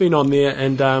if you have been on there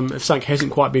and if something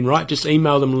hasn't quite been right, just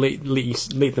email them and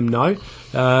let them know.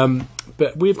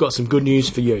 But we've got some good news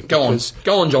for you. Go on,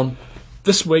 John.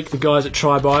 This week, the guys at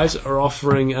Try Buys are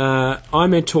offering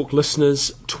Ironman Talk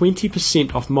listeners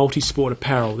 20% off multi-sport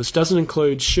apparel. This doesn't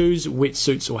include shoes,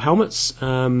 wetsuits or helmets,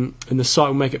 and the site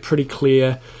will make it pretty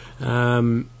clear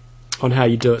on how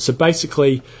you do it. So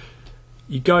basically,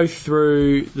 you go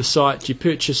through the site, you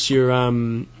purchase your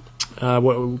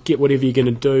get whatever you're going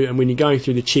to do, and when you're going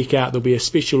through the checkout, there'll be a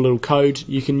special little code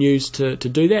you can use to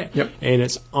do that. Yep. And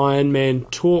it's Ironman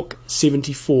Talk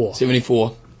 74.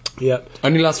 74. Yep.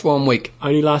 Only lasts for 1 week.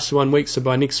 Only lasts 1 week, so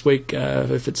by next week,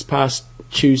 if it's past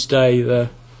Tuesday,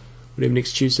 whatever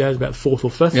next Tuesday is, about the 4th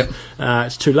or 5th, Yep.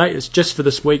 It's too late. It's just for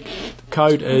this week. The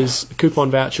code is, the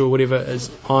coupon voucher or whatever is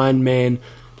Ironman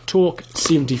Talk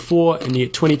 74, and you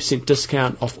get 20%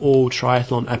 discount off all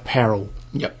triathlon apparel.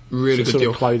 Yep, really So good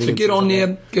deal. clothing So and get stuff on like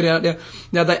there, get out there.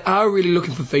 Now, they are really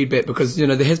looking for feedback because,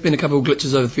 there has been a couple of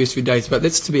glitches over the first few days, but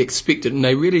that's to be expected, and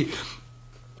they really...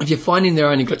 If you're finding there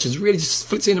are any glitches, really just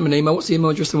send them an email. What's the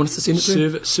email address they want us to send it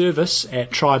to?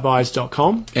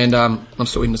 Service@trybuys.com. And I'm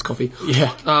still eating this coffee.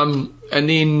 Yeah. And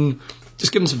then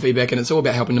just give them some feedback, and it's all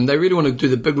about helping them. They really want to do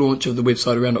the big launch of the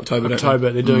website around October.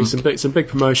 They're doing some big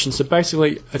promotions. So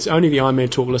basically, it's only the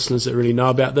Ironman Talk listeners that really know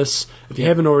about this. If you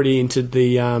haven't already entered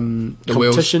the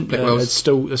competition, it's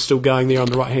still going there on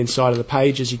the right hand side of the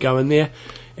page as you go in there.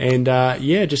 And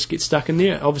just get stuck in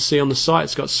there. Obviously on the site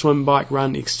it's got swim, bike,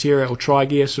 run, exterior or tri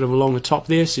gear sort of along the top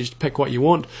there, so you just pick what you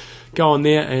want. Go on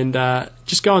there and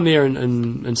just go on there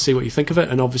and see what you think of it.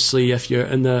 And obviously if you're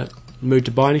in the mood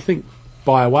to buy anything,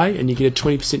 buy away and you get a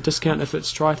 20% discount if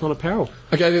it's triathlon apparel.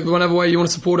 Okay, one other way you want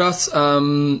to support us,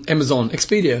 Amazon.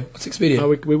 Expedia. What's Expedia?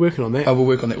 Oh, we're working on that. Oh, we'll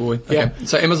work on that, will we? Okay. Yeah.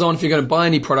 So Amazon, if you're going to buy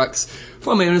any products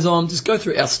from Amazon, just go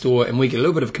through our store and we get a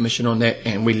little bit of commission on that,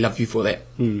 and we love you for that.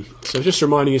 So just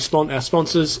reminding you, our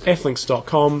sponsors,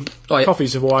 athlinks.com,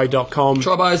 coffeesofhawaii.com,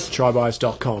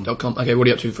 trybuys.com. Okay, what are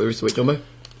you up to for the rest of the week, Jumbo?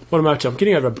 What am I up to? I'm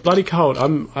getting over a bloody cold.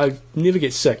 I never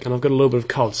get sick, and I've got a little bit of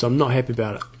cold, so I'm not happy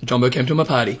about it. Jumbo came to my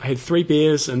party. I had 3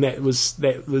 beers, and that was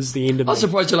the end of it. I was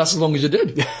surprised you lasted as long as you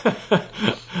did.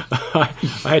 I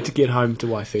had to get home to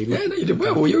Waifi. Yeah, no, you did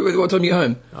well. What time did you get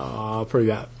home? Probably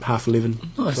about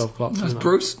 11:30, Nice. 12 o'clock. Nice.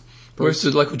 Bruce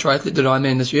did local triathlete, did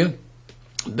Ironman this year.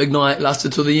 Big night,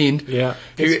 lasted till the end. Yeah.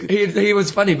 He was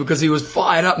funny because he was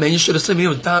fired up, man. You should have seen me. He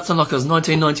was dancing like it was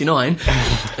 1999.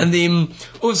 And then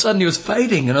all of a sudden he was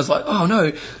fading, and I was like, oh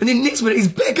no. And then next minute he's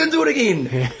back into it again.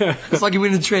 Yeah. It's like he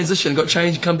went into transition, got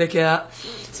changed, come back out.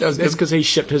 So that's because he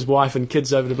shipped his wife and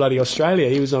kids over to bloody Australia.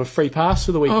 He was on a free pass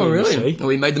for the weekend. Oh, really? Well,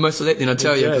 he made the most of that then, I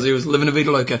tell you, because he was living a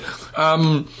vida loca.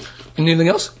 Anything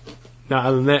else? No,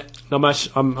 other than that, not much.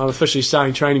 I'm officially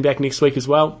starting training back next week as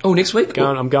well. Oh, next week?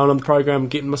 I'm going on the program,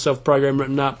 getting myself a program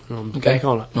written up, and I'm back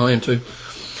on it. I am too.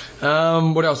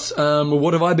 What else?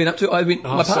 What have I been up to? I've been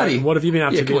my party. What have you been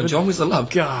up to? Yeah, come on, John. Where's the love?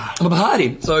 God, my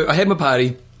party. So I had my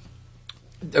party.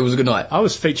 It was a good night. I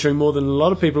was featuring more than a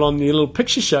lot of people on the little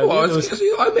picture show. Well,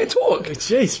 Ironman Talk.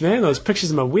 Jeez, man, there was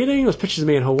pictures of my wedding, there was pictures of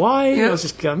me in Hawaii. Yeah. I was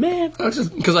just going, man.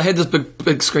 Because I had this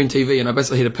big screen TV, and I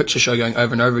basically had a picture show going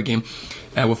over and over again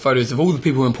with photos of all the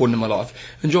people who are important in my life.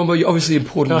 And John Boy, you're obviously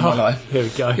important in my life. Here we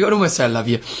go. You got to almost say I love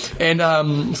you. And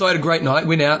so I had a great night,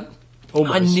 went out.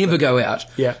 Almost, I never go out.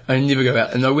 Yeah. I never go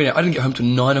out. And I went out. I didn't get home till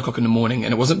 9 o'clock in the morning,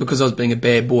 and it wasn't because I was being a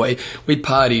bad boy. We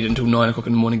partied until 9 o'clock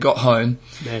in the morning, got home.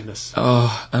 Madness.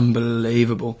 Oh,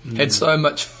 unbelievable. Had so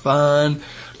much fun.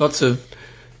 Lots of...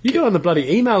 You got on the bloody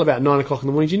email about 9 o'clock in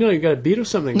the morning. Did you know you go to bed or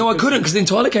something? No, I couldn't, because then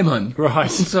Tyler came home. Right.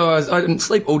 So I didn't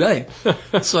sleep all day.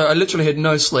 So I literally had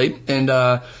no sleep,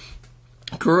 and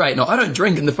great. No, I don't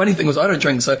drink, and the funny thing was I don't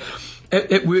drink, so...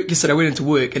 At work yesterday, I went into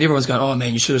work, and everyone's going, oh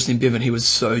man, you should have seen Bevan, he was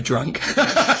so drunk. And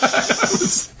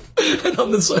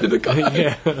I'm the sober guy.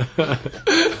 Yeah.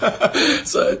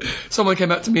 So someone came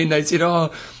up to me and they said,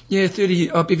 oh, yeah, 30,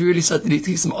 Bevan really started to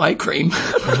get some eye cream. So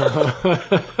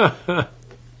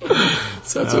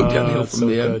it's all downhill from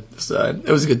there. Good. So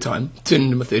it was a good time. Turn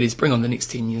into my 30s, bring on the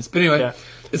next 10 years. But anyway,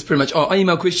 It's pretty much,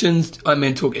 email questions,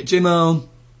 ironmantalk@gmail.com.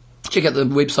 Check out the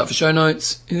website for show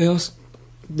notes. Anything else?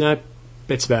 No,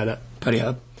 that's about it. Paddy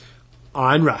hard.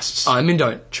 Iron Rusts. I'm in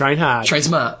don't. Train hard. Train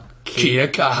smart. Kia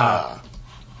kaha.